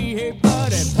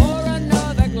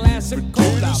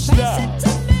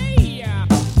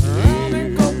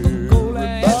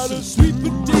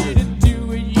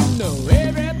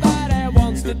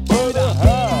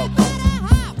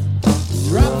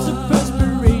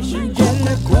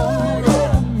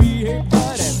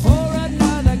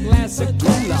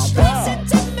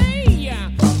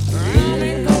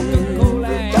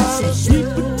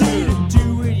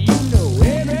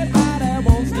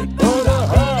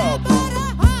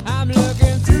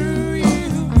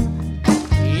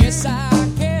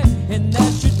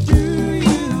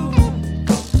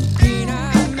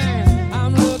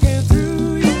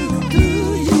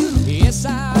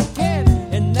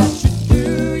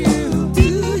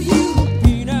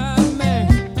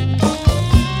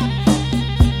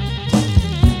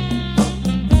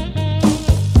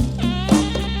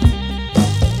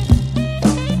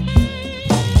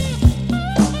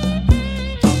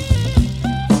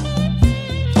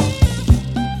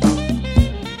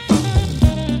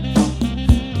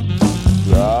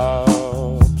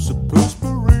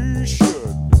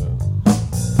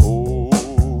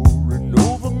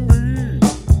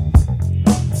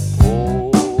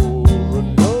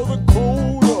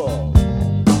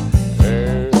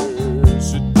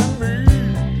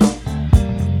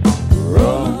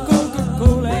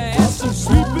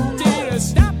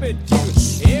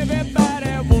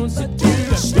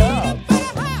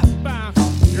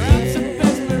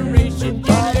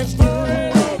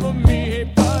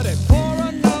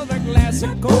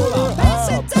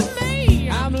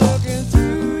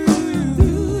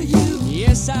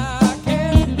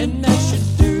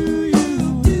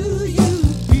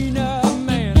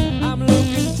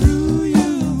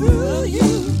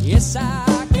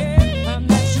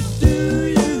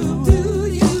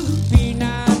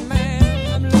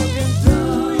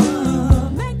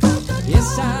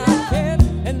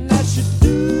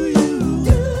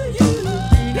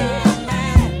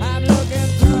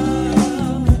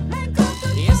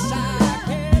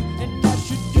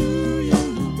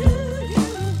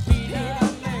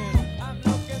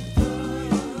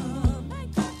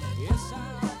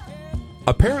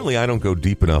Apparently, I don't go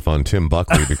deep enough on Tim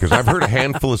Buckley because I've heard a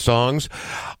handful of songs.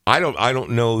 I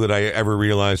don't know that I ever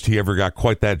realized he ever got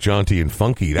quite that jaunty and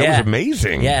funky. That was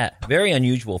amazing. Yeah, very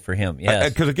unusual for him.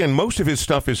 Yes, because again, most of his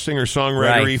stuff is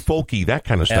singer-songwritery, folky, that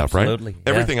kind of stuff, Absolutely, right?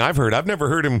 Everything I've heard, I've never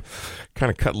heard him kind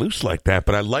of cut loose like that.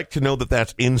 But I'd like to know that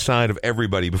that's inside of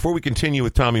everybody. Before we continue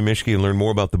with Tommy Mischke and learn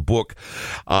more about the book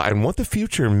and what the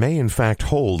future may in fact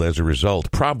hold as a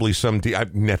result, probably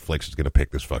Netflix is going to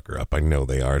pick this fucker up. I know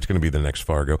they are. It's going to be the next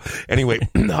Fargo. Anyway,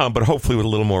 but hopefully with a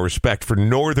little more respect for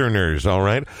Northerners, all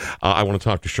right? I want to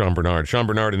talk to Sean Bernard. Sean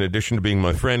Bernard, in addition to being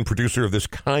my friend, producer of this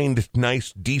kind,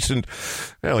 nice, decent,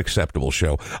 acceptable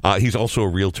show, he's also a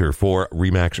realtor for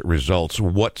RE/MAX Results.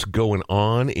 What's going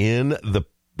on in the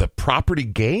property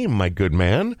game, my good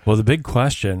man? Well, the big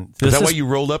question... Is that why you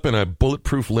rolled up in a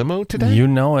bulletproof limo today? You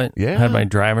know it. Yeah. Had my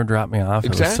driver drop me off.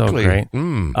 Exactly. It was so great.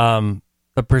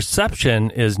 The perception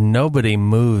is nobody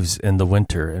moves in the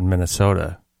winter in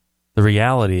Minnesota. The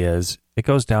reality is it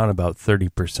goes down about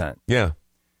 30%. Yeah.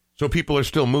 So people are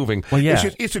still moving. Well, yeah.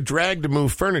 It's a drag to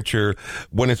move furniture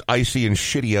when it's icy and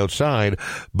shitty outside,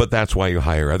 but that's why you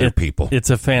hire other people. It's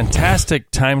a fantastic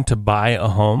time to buy a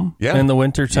home in the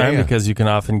wintertime because you can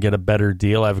often get a better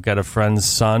deal. I've got a friend's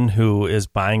son who is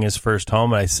buying his first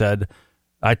home. I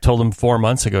told him 4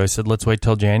 months ago, I said, let's wait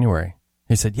till January.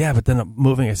 He said, yeah, but then I'm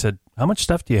moving. I said, how much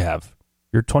stuff do you have?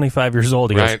 You're 25 years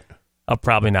old. He goes,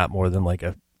 probably not more than like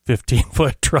a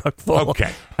 15-foot truck full.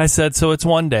 Okay. I said, so it's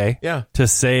one day to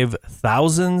save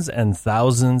thousands and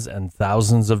thousands and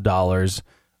thousands of dollars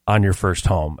on your first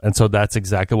home. And so that's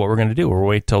exactly what we're going to do. We'll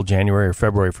wait till January or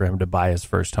February for him to buy his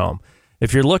first home.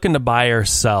 If you're looking to buy or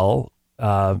sell,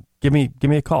 give me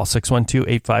a call,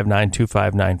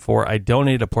 612-859-2594. I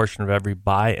donate a portion of every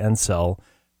buy and sell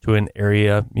to an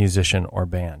area musician or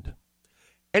band.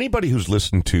 Anybody who's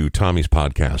listened to Tommy's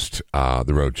podcast,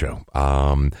 The Road Show,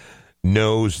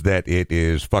 knows that it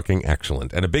is fucking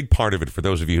excellent. And a big part of it, for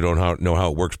those of you who don't know how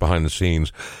it works behind the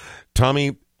scenes,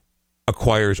 Tommy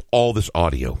acquires all this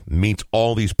audio, meets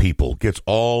all these people, gets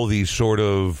all these sort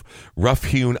of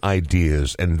rough-hewn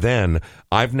ideas, and then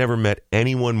I've never met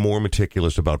anyone more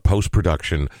meticulous about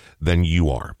post-production than you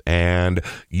are. And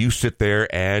you sit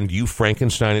there and you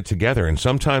Frankenstein it together. And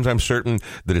sometimes I'm certain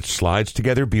that it slides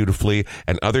together beautifully,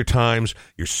 and other times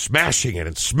you're smashing it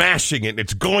and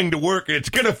it's going to work and it's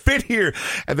going to fit here.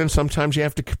 And then sometimes you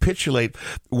have to capitulate.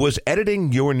 Was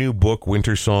editing your new book,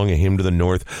 Winter Song, A Hymn to the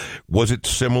North, was it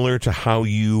similar to how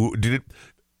you did it?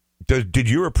 Did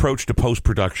your approach to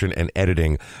post-production and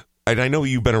editing, and I know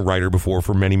you've been a writer before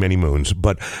for many, many moons,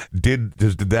 but did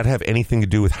that have anything to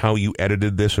do with how you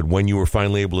edited this and when you were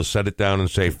finally able to set it down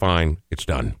and say, fine, it's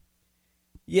done?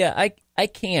 Yeah, I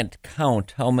can't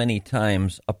count how many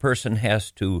times a person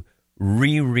has to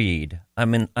reread.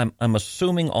 I'm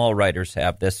assuming all writers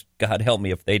have this. God help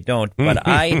me if they don't. But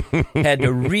I had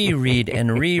to reread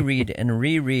and reread and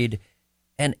reread,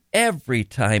 and every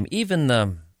time, even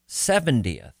the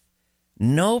 70th,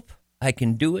 nope, I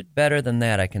can do it better than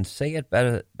that. I can say it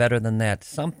better than that.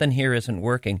 Something here isn't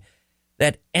working.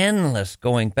 That endless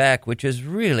going back, which is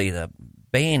really the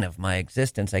bane of my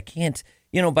existence. I can't,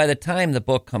 by the time the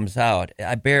book comes out,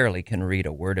 I barely can read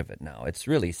a word of it now. It's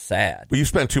really sad. Well, you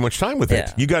spent too much time with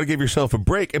it. You got to give yourself a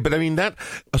break. But I mean,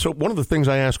 so one of the things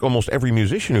I ask almost every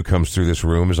musician who comes through this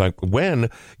room is like, when,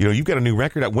 you've got a new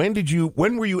record out,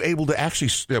 when were you able to actually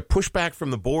push back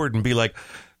from the board and be like,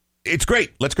 it's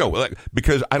great, let's go?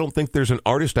 Because I don't think there's an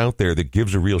artist out there that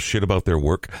gives a real shit about their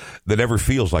work that ever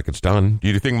feels like it's done. Do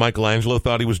you think Michelangelo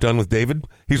thought he was done with David?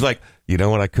 He's like, you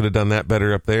know what, I could have done that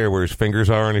better up there where his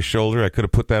fingers are on his shoulder. I could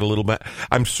have put that a little bit.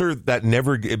 I'm sure that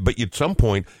never, but at some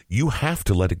point, you have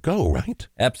to let it go, right?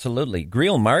 Absolutely.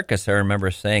 Greil Marcus, I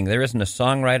remember saying, there isn't a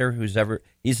songwriter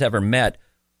he's ever met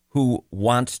who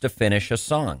wants to finish a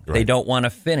song. Right. They don't want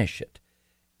to finish it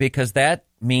because that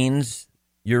means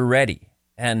you're ready.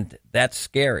 And that's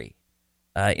scary.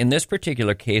 In this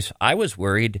particular case, I was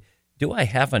worried, do I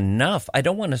have enough? I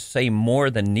don't want to say more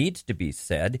than needs to be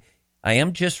said. I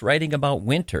am just writing about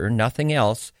winter, nothing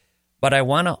else. But I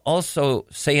want to also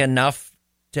say enough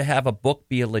to have a book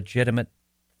be a legitimate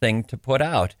thing to put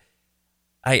out.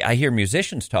 I hear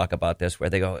musicians talk about this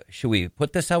where they go, should we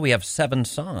put this out? We have 7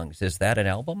 songs. Is that an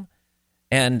album?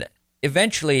 And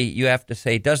eventually you have to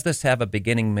say, does this have a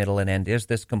beginning, middle, and end? Is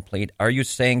this complete? Are you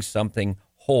saying something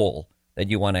whole that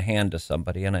you want to hand to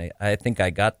somebody? And I think I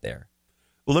got there.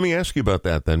 Well, let me ask you about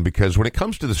that then, because when it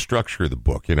comes to the structure of the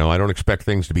book, I don't expect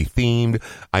things to be themed.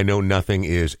 I know nothing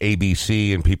is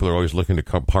ABC, and people are always looking to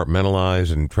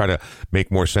compartmentalize and try to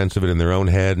make more sense of it in their own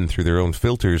head and through their own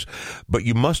filters. But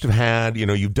you must have had,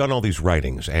 you've done all these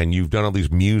writings and you've done all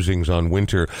these musings on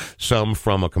winter, some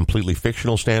from a completely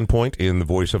fictional standpoint in the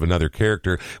voice of another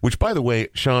character, which, by the way,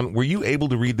 Sean, were you able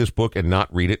to read this book and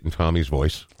not read it in Tommy's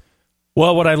voice?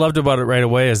 Well, what I loved about it right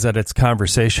away is that it's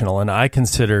conversational, and I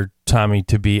consider Tommy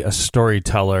to be a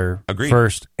storyteller. Agreed.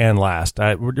 First and last.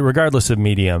 Regardless of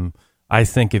medium, I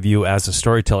think of you as a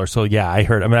storyteller. So, yeah,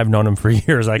 I've known him for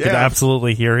years. I could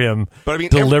absolutely hear him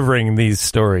delivering these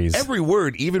stories. Every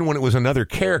word, even when it was another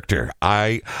character,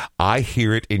 I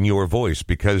hear it in your voice,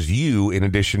 because you, in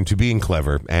addition to being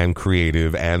clever and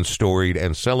creative and storied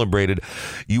and celebrated,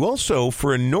 you also,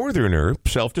 for a northerner,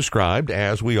 self-described,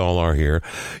 as we all are here,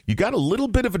 you got a little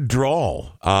bit of a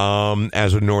drawl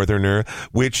as a northerner,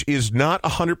 which is not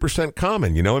 100%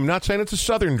 common. I'm not saying it's a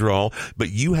southern drawl, but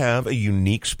you have a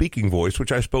unique speaking voice,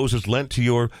 which I suppose has lent to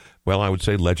your, I would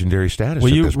say, legendary status at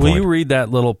this point. Will you read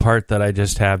that little part that I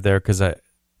just have there?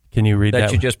 Can you read that?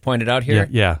 That you just pointed out here?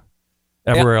 Yeah.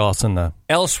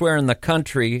 Elsewhere in the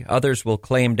country, others will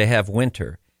claim to have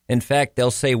winter. In fact,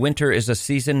 they'll say winter is a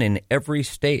season in every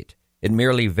state. It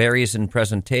merely varies in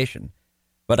presentation.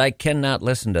 But I cannot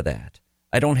listen to that.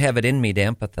 I don't have it in me to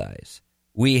empathize.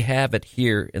 We have it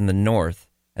here in the North,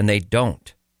 and they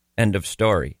don't. End of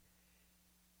story.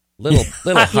 Little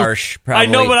harsh, probably.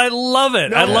 I know, but I love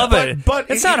it. I love it.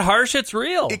 But it's not harsh, it's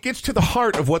real. It gets to the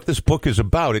heart of what this book is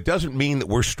about. It doesn't mean that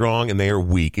we're strong and they are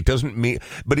weak. It doesn't mean,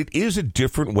 but it is a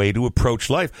different way to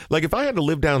approach life. Like if I had to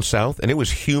live down south and it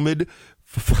was humid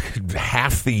for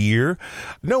half the year,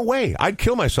 no way. I'd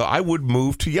kill myself. I would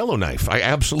move to Yellowknife. I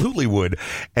absolutely would.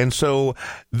 And so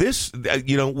this,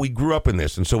 we grew up in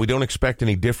this, and so we don't expect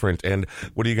any different. And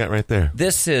what do you got right there?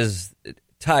 This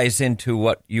ties into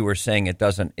what you were saying. It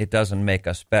doesn't make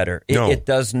us better. It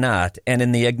does not. And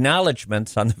in the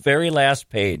acknowledgments on the very last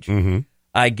page,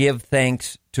 I give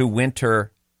thanks to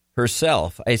Winter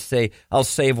herself. I say, I'll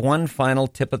save one final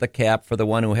tip of the cap for the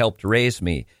one who helped raise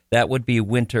me. That would be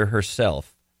Winter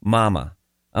herself. Mama,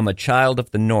 I'm a child of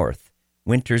the North.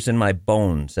 Winter's in my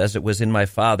bones, as it was in my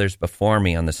father's before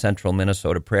me on the central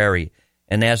Minnesota prairie,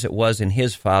 and as it was in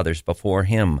his father's before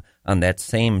him on that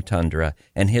same tundra,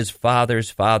 and his father's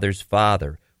father's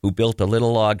father, who built a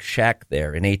little log shack there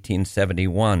in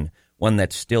 1871, one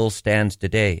that still stands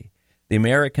today. The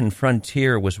American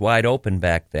frontier was wide open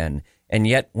back then, and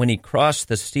yet when he crossed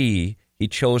the sea, he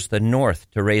chose the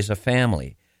North to raise a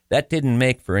family. That didn't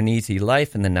make for an easy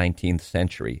life in the 19th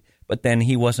century, but then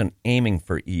he wasn't aiming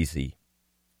for easy.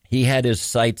 He had his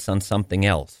sights on something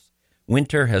else.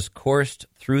 Winter has coursed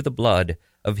through the blood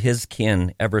of his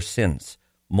kin ever since,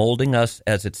 molding us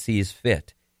as it sees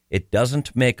fit. It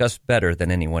doesn't make us better than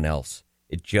anyone else.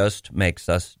 It just makes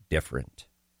us different.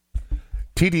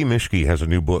 T.D. Mischke has a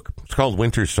new book. It's called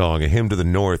Winter Song, A Hymn to the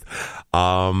North.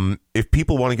 If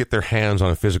people want to get their hands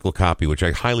on a physical copy, which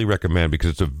I highly recommend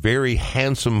because it's a very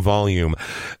handsome volume.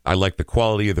 I like the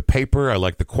quality of the paper. I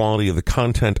like the quality of the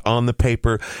content on the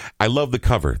paper. I love the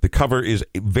cover. The cover is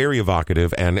very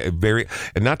evocative and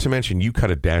not to mention you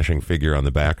cut a dashing figure on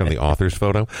the back on the author's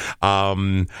photo.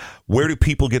 Where do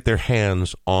people get their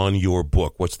hands on your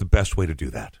book? What's the best way to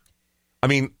do that? I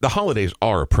mean, the holidays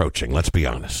are approaching, let's be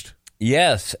honest.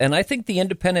 Yes, and I think the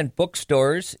independent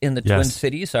bookstores in the Twin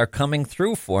Cities are coming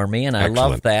through for me, and I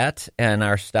love that, and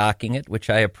are stocking it, which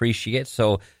I appreciate.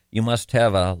 So you must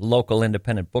have a local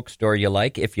independent bookstore you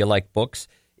like, if you like books.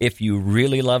 If you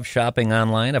really love shopping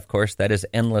online, of course, that is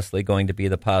endlessly going to be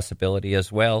the possibility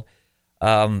as well.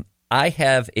 I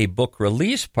have a book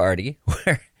release party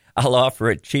where I'll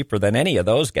offer it cheaper than any of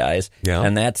those guys,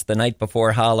 and that's the night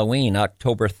before Halloween,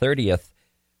 October 30th.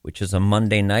 Which is a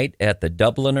Monday night at the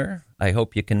Dubliner. I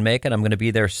hope you can make it. I'm going to be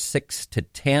there 6 to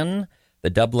 10. The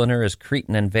Dubliner is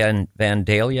Cretin and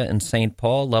Vandalia in St.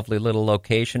 Paul. Lovely little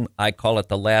location. I call it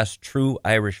the last true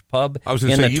Irish pub in the Twin Cities. I was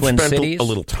going to say, you've spent a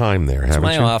little time there, haven't you?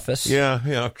 It's my office.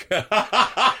 Yeah. Okay.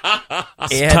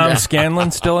 Is Tom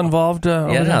Scanlon still involved?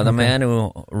 The man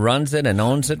who runs it and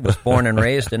owns it was born and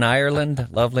raised in Ireland.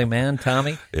 Lovely man,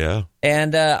 Tommy. Yeah.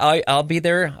 And I'll be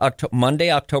there Monday,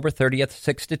 October 30th,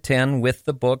 6 to 10, with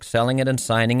the book, selling it and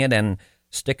signing it, and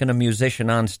sticking a musician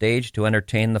on stage to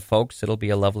entertain the folks. It'll be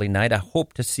a lovely night. I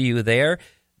hope to see you there.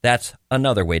 That's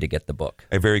another way to get the book.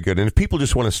 Very good. And if people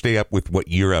just want to stay up with what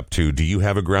you're up to, do you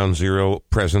have a Ground Zero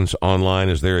presence online?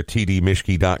 Is there a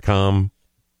tdmischke.com?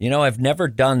 I've never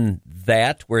done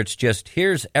that, where it's just,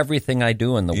 here's everything I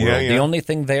do in the world. The only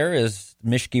thing there is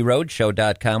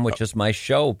MischkeRoadshow.com, which is my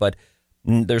show. But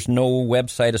There's no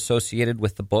website associated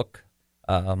with the book.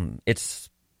 It's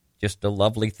just a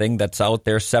lovely thing that's out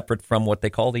there separate from what they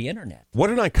call the internet.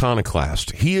 What an iconoclast.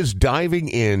 He is diving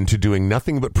into doing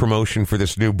nothing but promotion for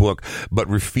this new book, but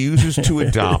refuses to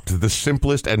adopt the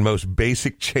simplest and most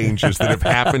basic changes that have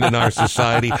happened in our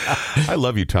society. I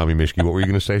love you, Tommy Mischke. What were you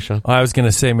going to say, Sean? I was going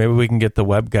to say maybe we can get the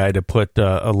web guy to put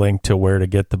a link to where to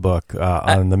get the book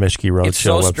on the Mischke Roadshow. It's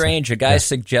so website. strange. A guy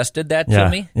suggested that to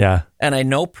me. Yeah. And I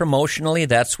know promotionally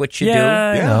that's what you do.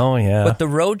 I know, yeah. But the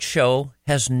Roadshow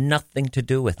has nothing to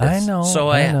do with this. I know. So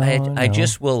I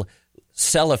just will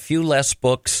sell a few less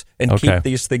books and keep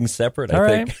these things separate, I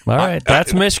think. All right.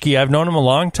 That's Mischke. I've known him a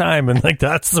long time, and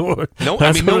that's the word. No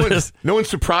one's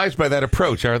surprised by that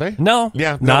approach, are they? No.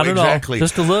 Yeah, not exactly. at all.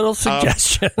 Just a little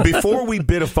suggestion. Before we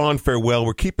bid a fond farewell,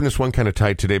 we're keeping this one kind of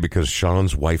tight today because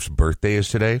Sean's wife's birthday is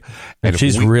today. And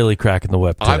she's really cracking the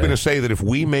whip today. I'm going to say that if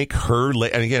we make her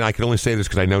late, and again, I can only say this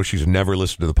because I know she's never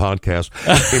listened to the podcast.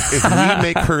 if we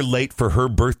make her late for her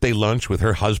birthday lunch with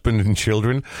her husband and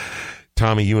children,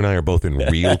 Tommy, you and I are both in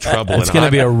real trouble. It's going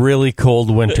to be a really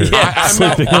cold winter.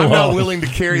 I'm not willing to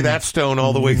carry that stone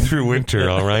all the way through winter,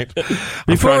 all right?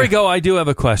 Before we go, I do have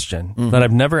a question that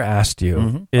I've never asked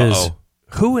you.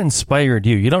 Who inspired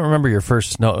you? You don't remember your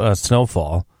first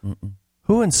snowfall.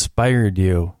 Who inspired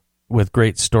you with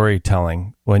great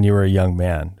storytelling when you were a young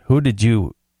man? Who did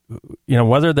you,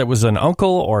 whether that was an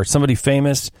uncle or somebody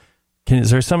famous,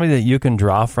 is there somebody that you can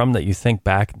draw from that you think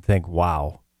back and think,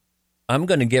 wow? I'm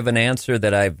going to give an answer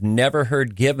that I've never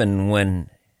heard given when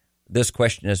this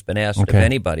question has been asked of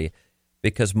anybody,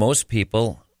 because most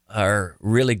people are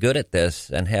really good at this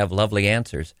and have lovely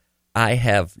answers. I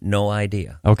have no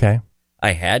idea. Okay.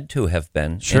 I had to have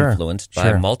been influenced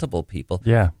by multiple people.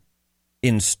 Yeah.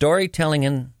 In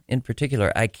storytelling in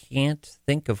particular, I can't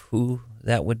think of who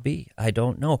that would be. I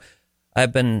don't know.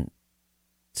 I've been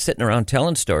sitting around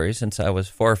telling stories since I was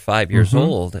 4 or 5 years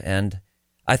old, and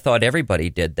I thought everybody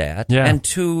did that, and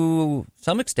to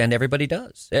some extent, everybody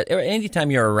does.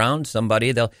 Anytime you're around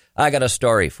somebody, I got a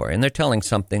story for you, and they're telling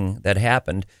something that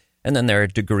happened, and then there are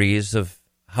degrees of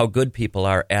how good people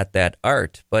are at that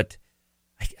art, but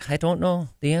I don't know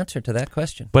the answer to that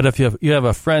question. But if you have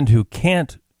a friend who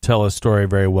can't tell a story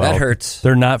very well, that hurts.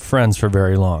 They're not friends for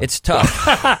very long. It's tough.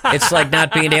 It's like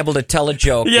not being able to tell a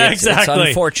joke. Exactly. It's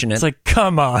unfortunate. It's like,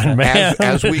 come on, man.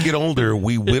 As we get older,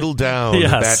 we whittle down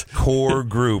that core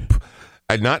group.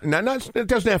 And not, it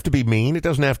doesn't have to be mean. It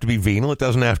doesn't have to be venal. It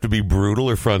doesn't have to be brutal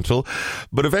or frontal.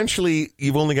 But eventually,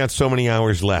 you've only got so many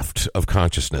hours left of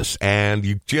consciousness, and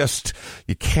you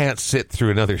can't sit through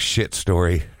another shit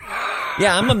story.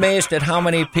 Yeah, I'm amazed at how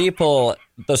many people,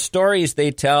 the stories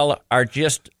they tell are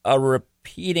just a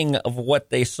repeating of what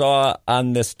they saw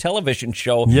on this television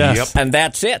show. Yes. Yep. And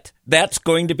that's it. That's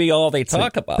going to be all they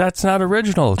talk about. That's not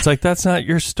original. It's like, that's not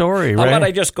your story, right? How about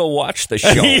I just go watch the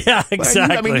show? Yeah,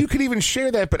 exactly. I mean, you could even share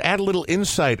that, but add a little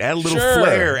insight, add a little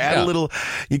flair, add a little...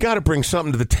 You got to bring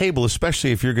something to the table,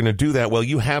 especially if you're going to do that. Well,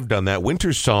 you have done that.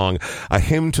 Winter Song, A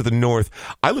Hymn to the North.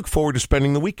 I look forward to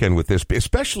spending the weekend with this,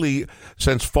 especially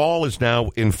since fall is now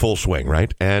in full swing,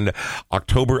 right? And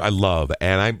October, I love.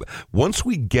 And once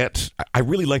we get... I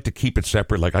really like to keep it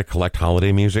separate, like I collect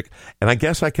holiday music, and I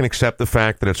guess I can accept the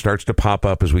fact that it starts to pop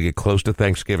up as we get close to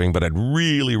Thanksgiving, but I'd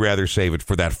really rather save it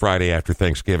for that Friday after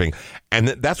Thanksgiving. And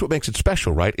that's what makes it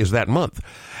special, right, is that month.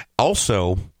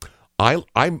 Also,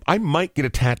 I might get a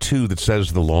tattoo that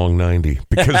says the long 90,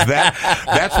 because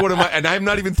that's one of my, and I'm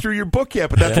not even through your book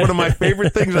yet, but that's one of my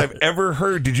favorite things I've ever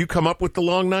heard. Did you come up with the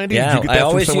long 90? Yeah, Did you get that I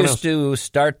always used else? to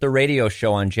start the radio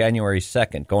show on January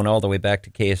 2nd, going all the way back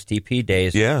to KSTP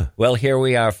days. Yeah. Well, here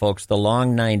we are, folks, the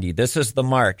long 90. This is the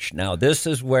march. Now, this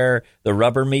is where the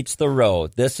rubber meets the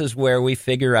road. This is where we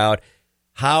figure out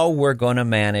how we're going to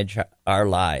manage our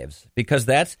lives, because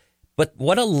but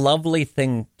what a lovely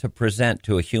thing to present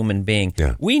to a human being.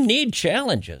 Yeah. We need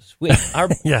challenges.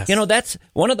 Yes. That's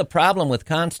one of the problem with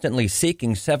constantly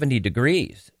seeking 70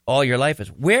 degrees all your life is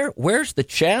where's the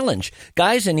challenge?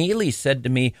 Guys in Ely said to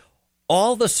me,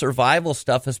 all the survival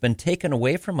stuff has been taken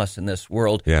away from us in this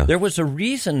world. Yeah. There was a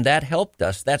reason that helped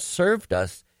us, that served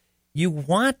us. You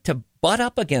want to butt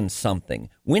up against something.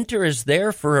 Winter is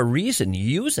there for a reason.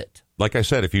 Use it. Like I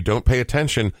said, if you don't pay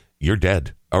attention, you're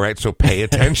dead. All right, so pay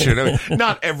attention. I mean,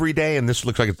 not every day, and this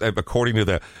looks like, according to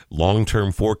the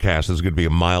long-term forecast, this is going to be a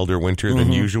milder winter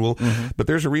than usual. But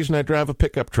there's a reason I drive a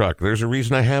pickup truck. There's a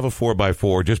reason I have a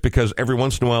 4x4, just because every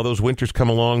once in a while those winters come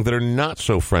along that are not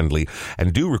so friendly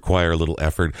and do require a little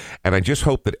effort. And I just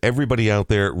hope that everybody out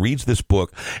there reads this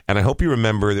book, and I hope you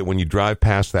remember that when you drive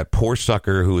past that poor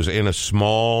sucker who is in a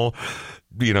small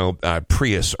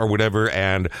Prius or whatever,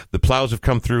 and the plows have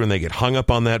come through and they get hung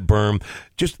up on that berm.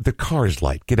 Just the car is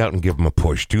light. Get out and give them a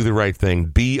push. Do the right thing.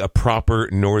 Be a proper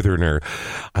northerner.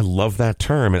 I love that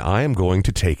term, and I am going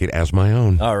to take it as my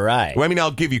own. All right. Well, I mean, I'll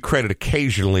give you credit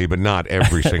occasionally, but not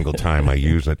every single time I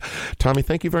use it. Tommy,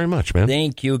 thank you very much, man.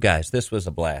 Thank you, guys. This was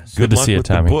a blast. Good to see you, with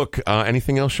Tommy. The book.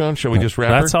 Anything else, Sean? Shall we just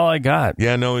wrap her? That's all I got.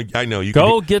 Yeah, no, I know. You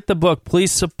Go get the book.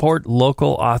 Please support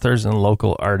local authors and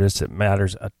local artists. It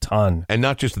matters a ton. And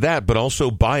not just that, but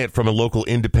also buy it from a local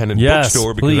independent Yes,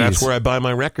 bookstore, because please. that's where I buy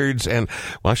my records. And,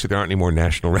 well, actually, there aren't any more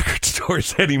national record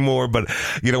stores anymore. But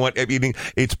you know what? I mean,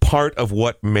 it's part of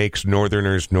what makes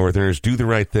Northerners. Do the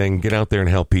right thing. Get out there and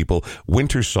help people.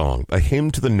 Winter Song, A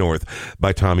Hymn to the North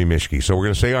by Tommy Mischke. So we're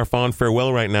going to say our fond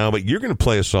farewell right now, but you're going to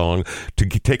play a song to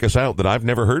take us out that I've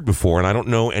never heard before, and I don't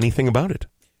know anything about it.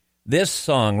 This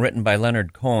song, written by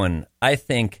Leonard Cohen, I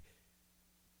think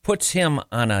puts him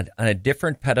on a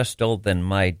different pedestal than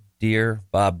my dear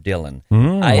Bob Dylan.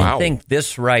 I think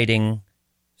this writing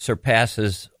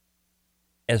surpasses,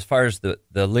 as far as the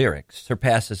lyrics,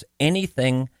 surpasses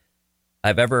anything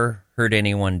I've ever heard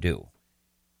anyone do.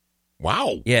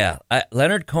 Wow. Yeah.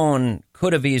 Leonard Cohen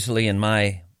could have easily, in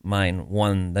my mind,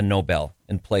 won the Nobel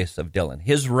in place of Dylan.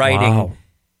 His writing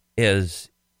is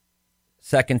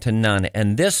second to none.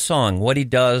 And this song, what he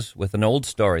does with an old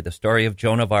story, the story of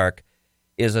Joan of Arc,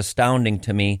 is astounding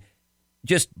to me.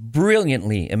 Just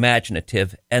brilliantly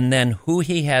imaginative. And then who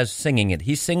he has singing it.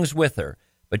 He sings with her.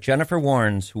 But Jennifer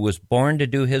Warnes, who was born to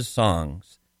do his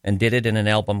songs and did it in an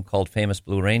album called Famous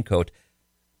Blue Raincoat,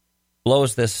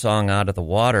 blows this song out of the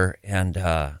water, and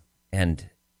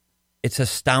it's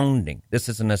astounding. This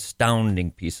is an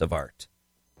astounding piece of art.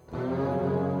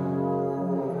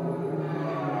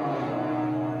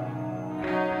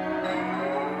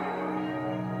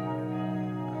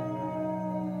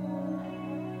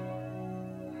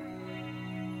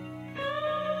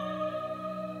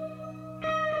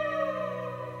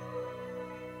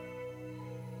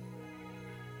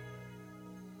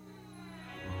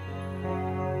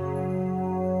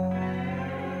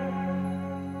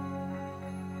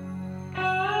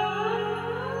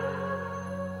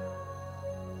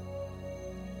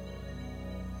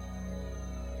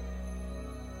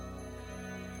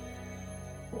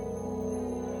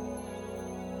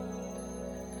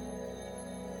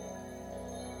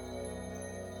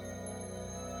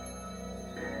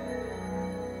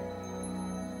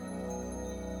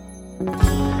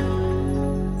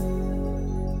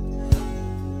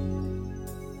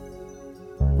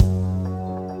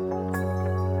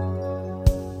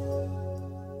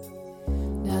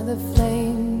 Now the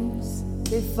flames,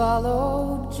 they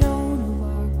followed Joan of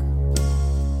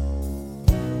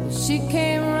Arc. She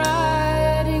came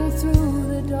riding through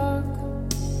the dark.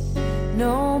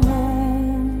 No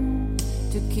moon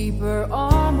to keep her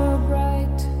armor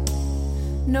bright.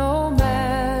 No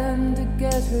man to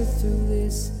get her through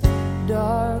this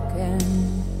dark and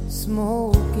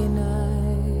smoky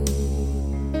night.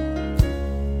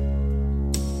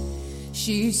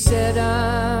 She said,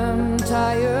 I'm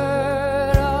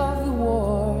tired of the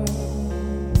war.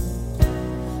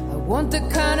 I want the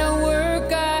kind of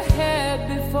work I had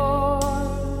before.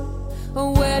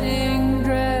 A wedding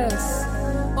dress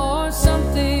or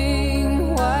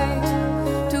something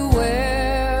white to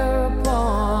wear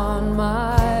upon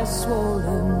my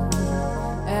swollen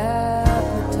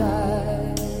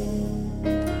appetite.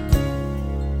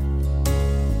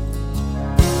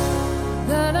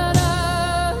 La la la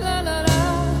la la la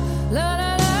la la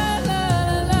la la la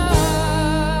la la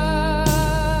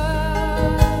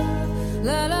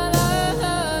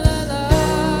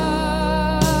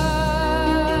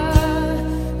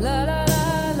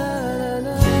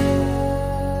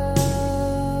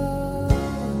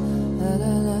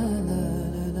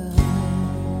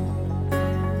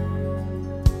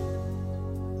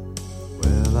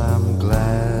Well, I'm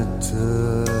glad to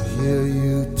hear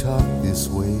you talk this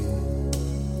way.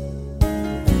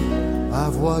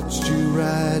 I've watched you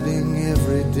riding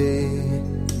every day,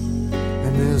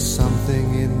 and there's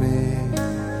something in me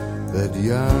that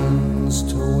yearns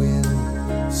to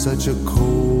win such a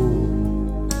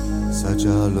cold, such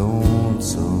a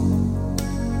lonesome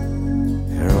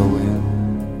heroine.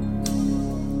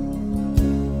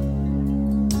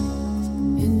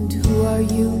 And who are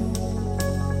you?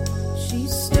 She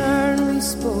sternly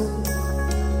spoke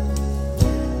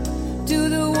to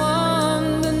the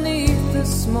one beneath the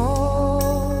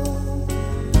smoke.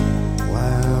 Why,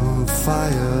 I'm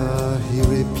fire, he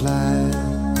replied,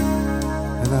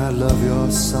 and I love your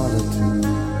solitude.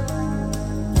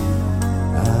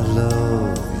 I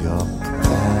love your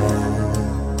pride.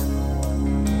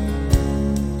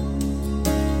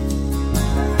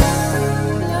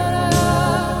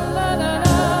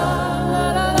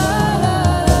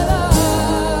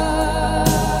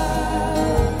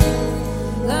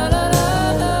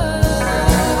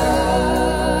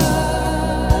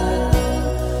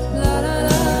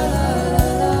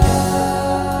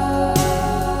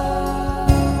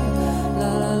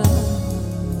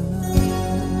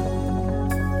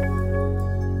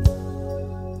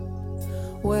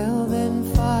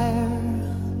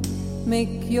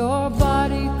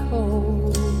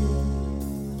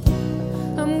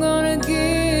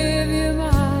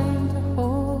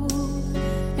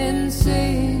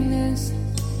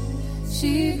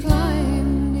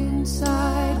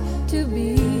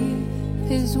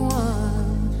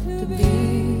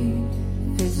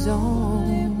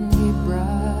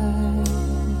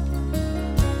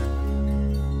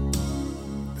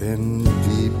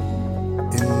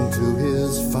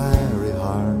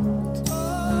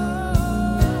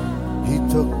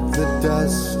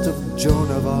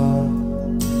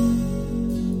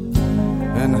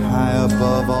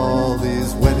 above all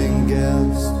these wedding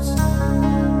guests,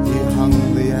 he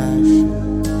hung the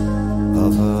ashes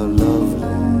of her lovely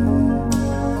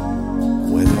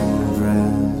wedding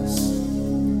dress.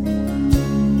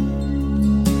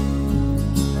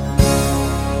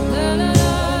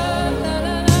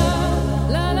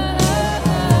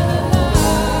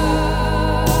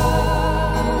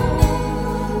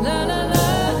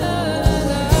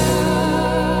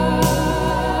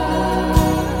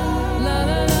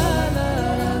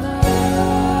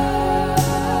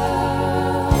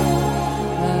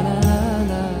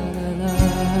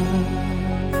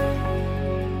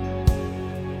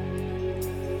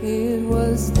 It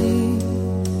was deep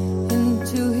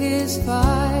into his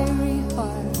fiery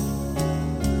heart.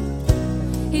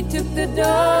 He took the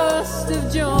dust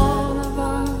of Joan of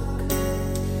Arc,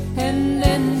 and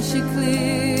then she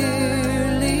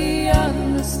clearly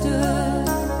understood.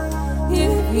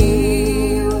 If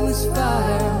he was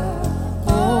fire,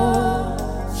 oh,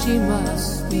 she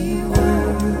must be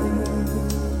wood.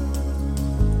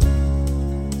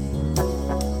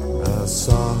 I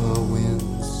saw her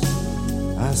wince,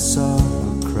 I saw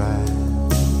her cry,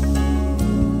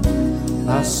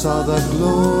 I saw the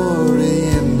glory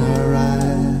in her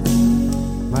eye.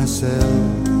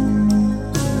 Myself,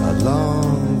 I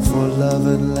long for love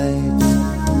and late,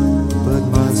 but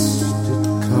must it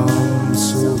come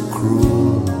so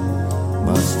cruel?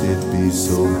 Must it be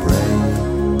so brave?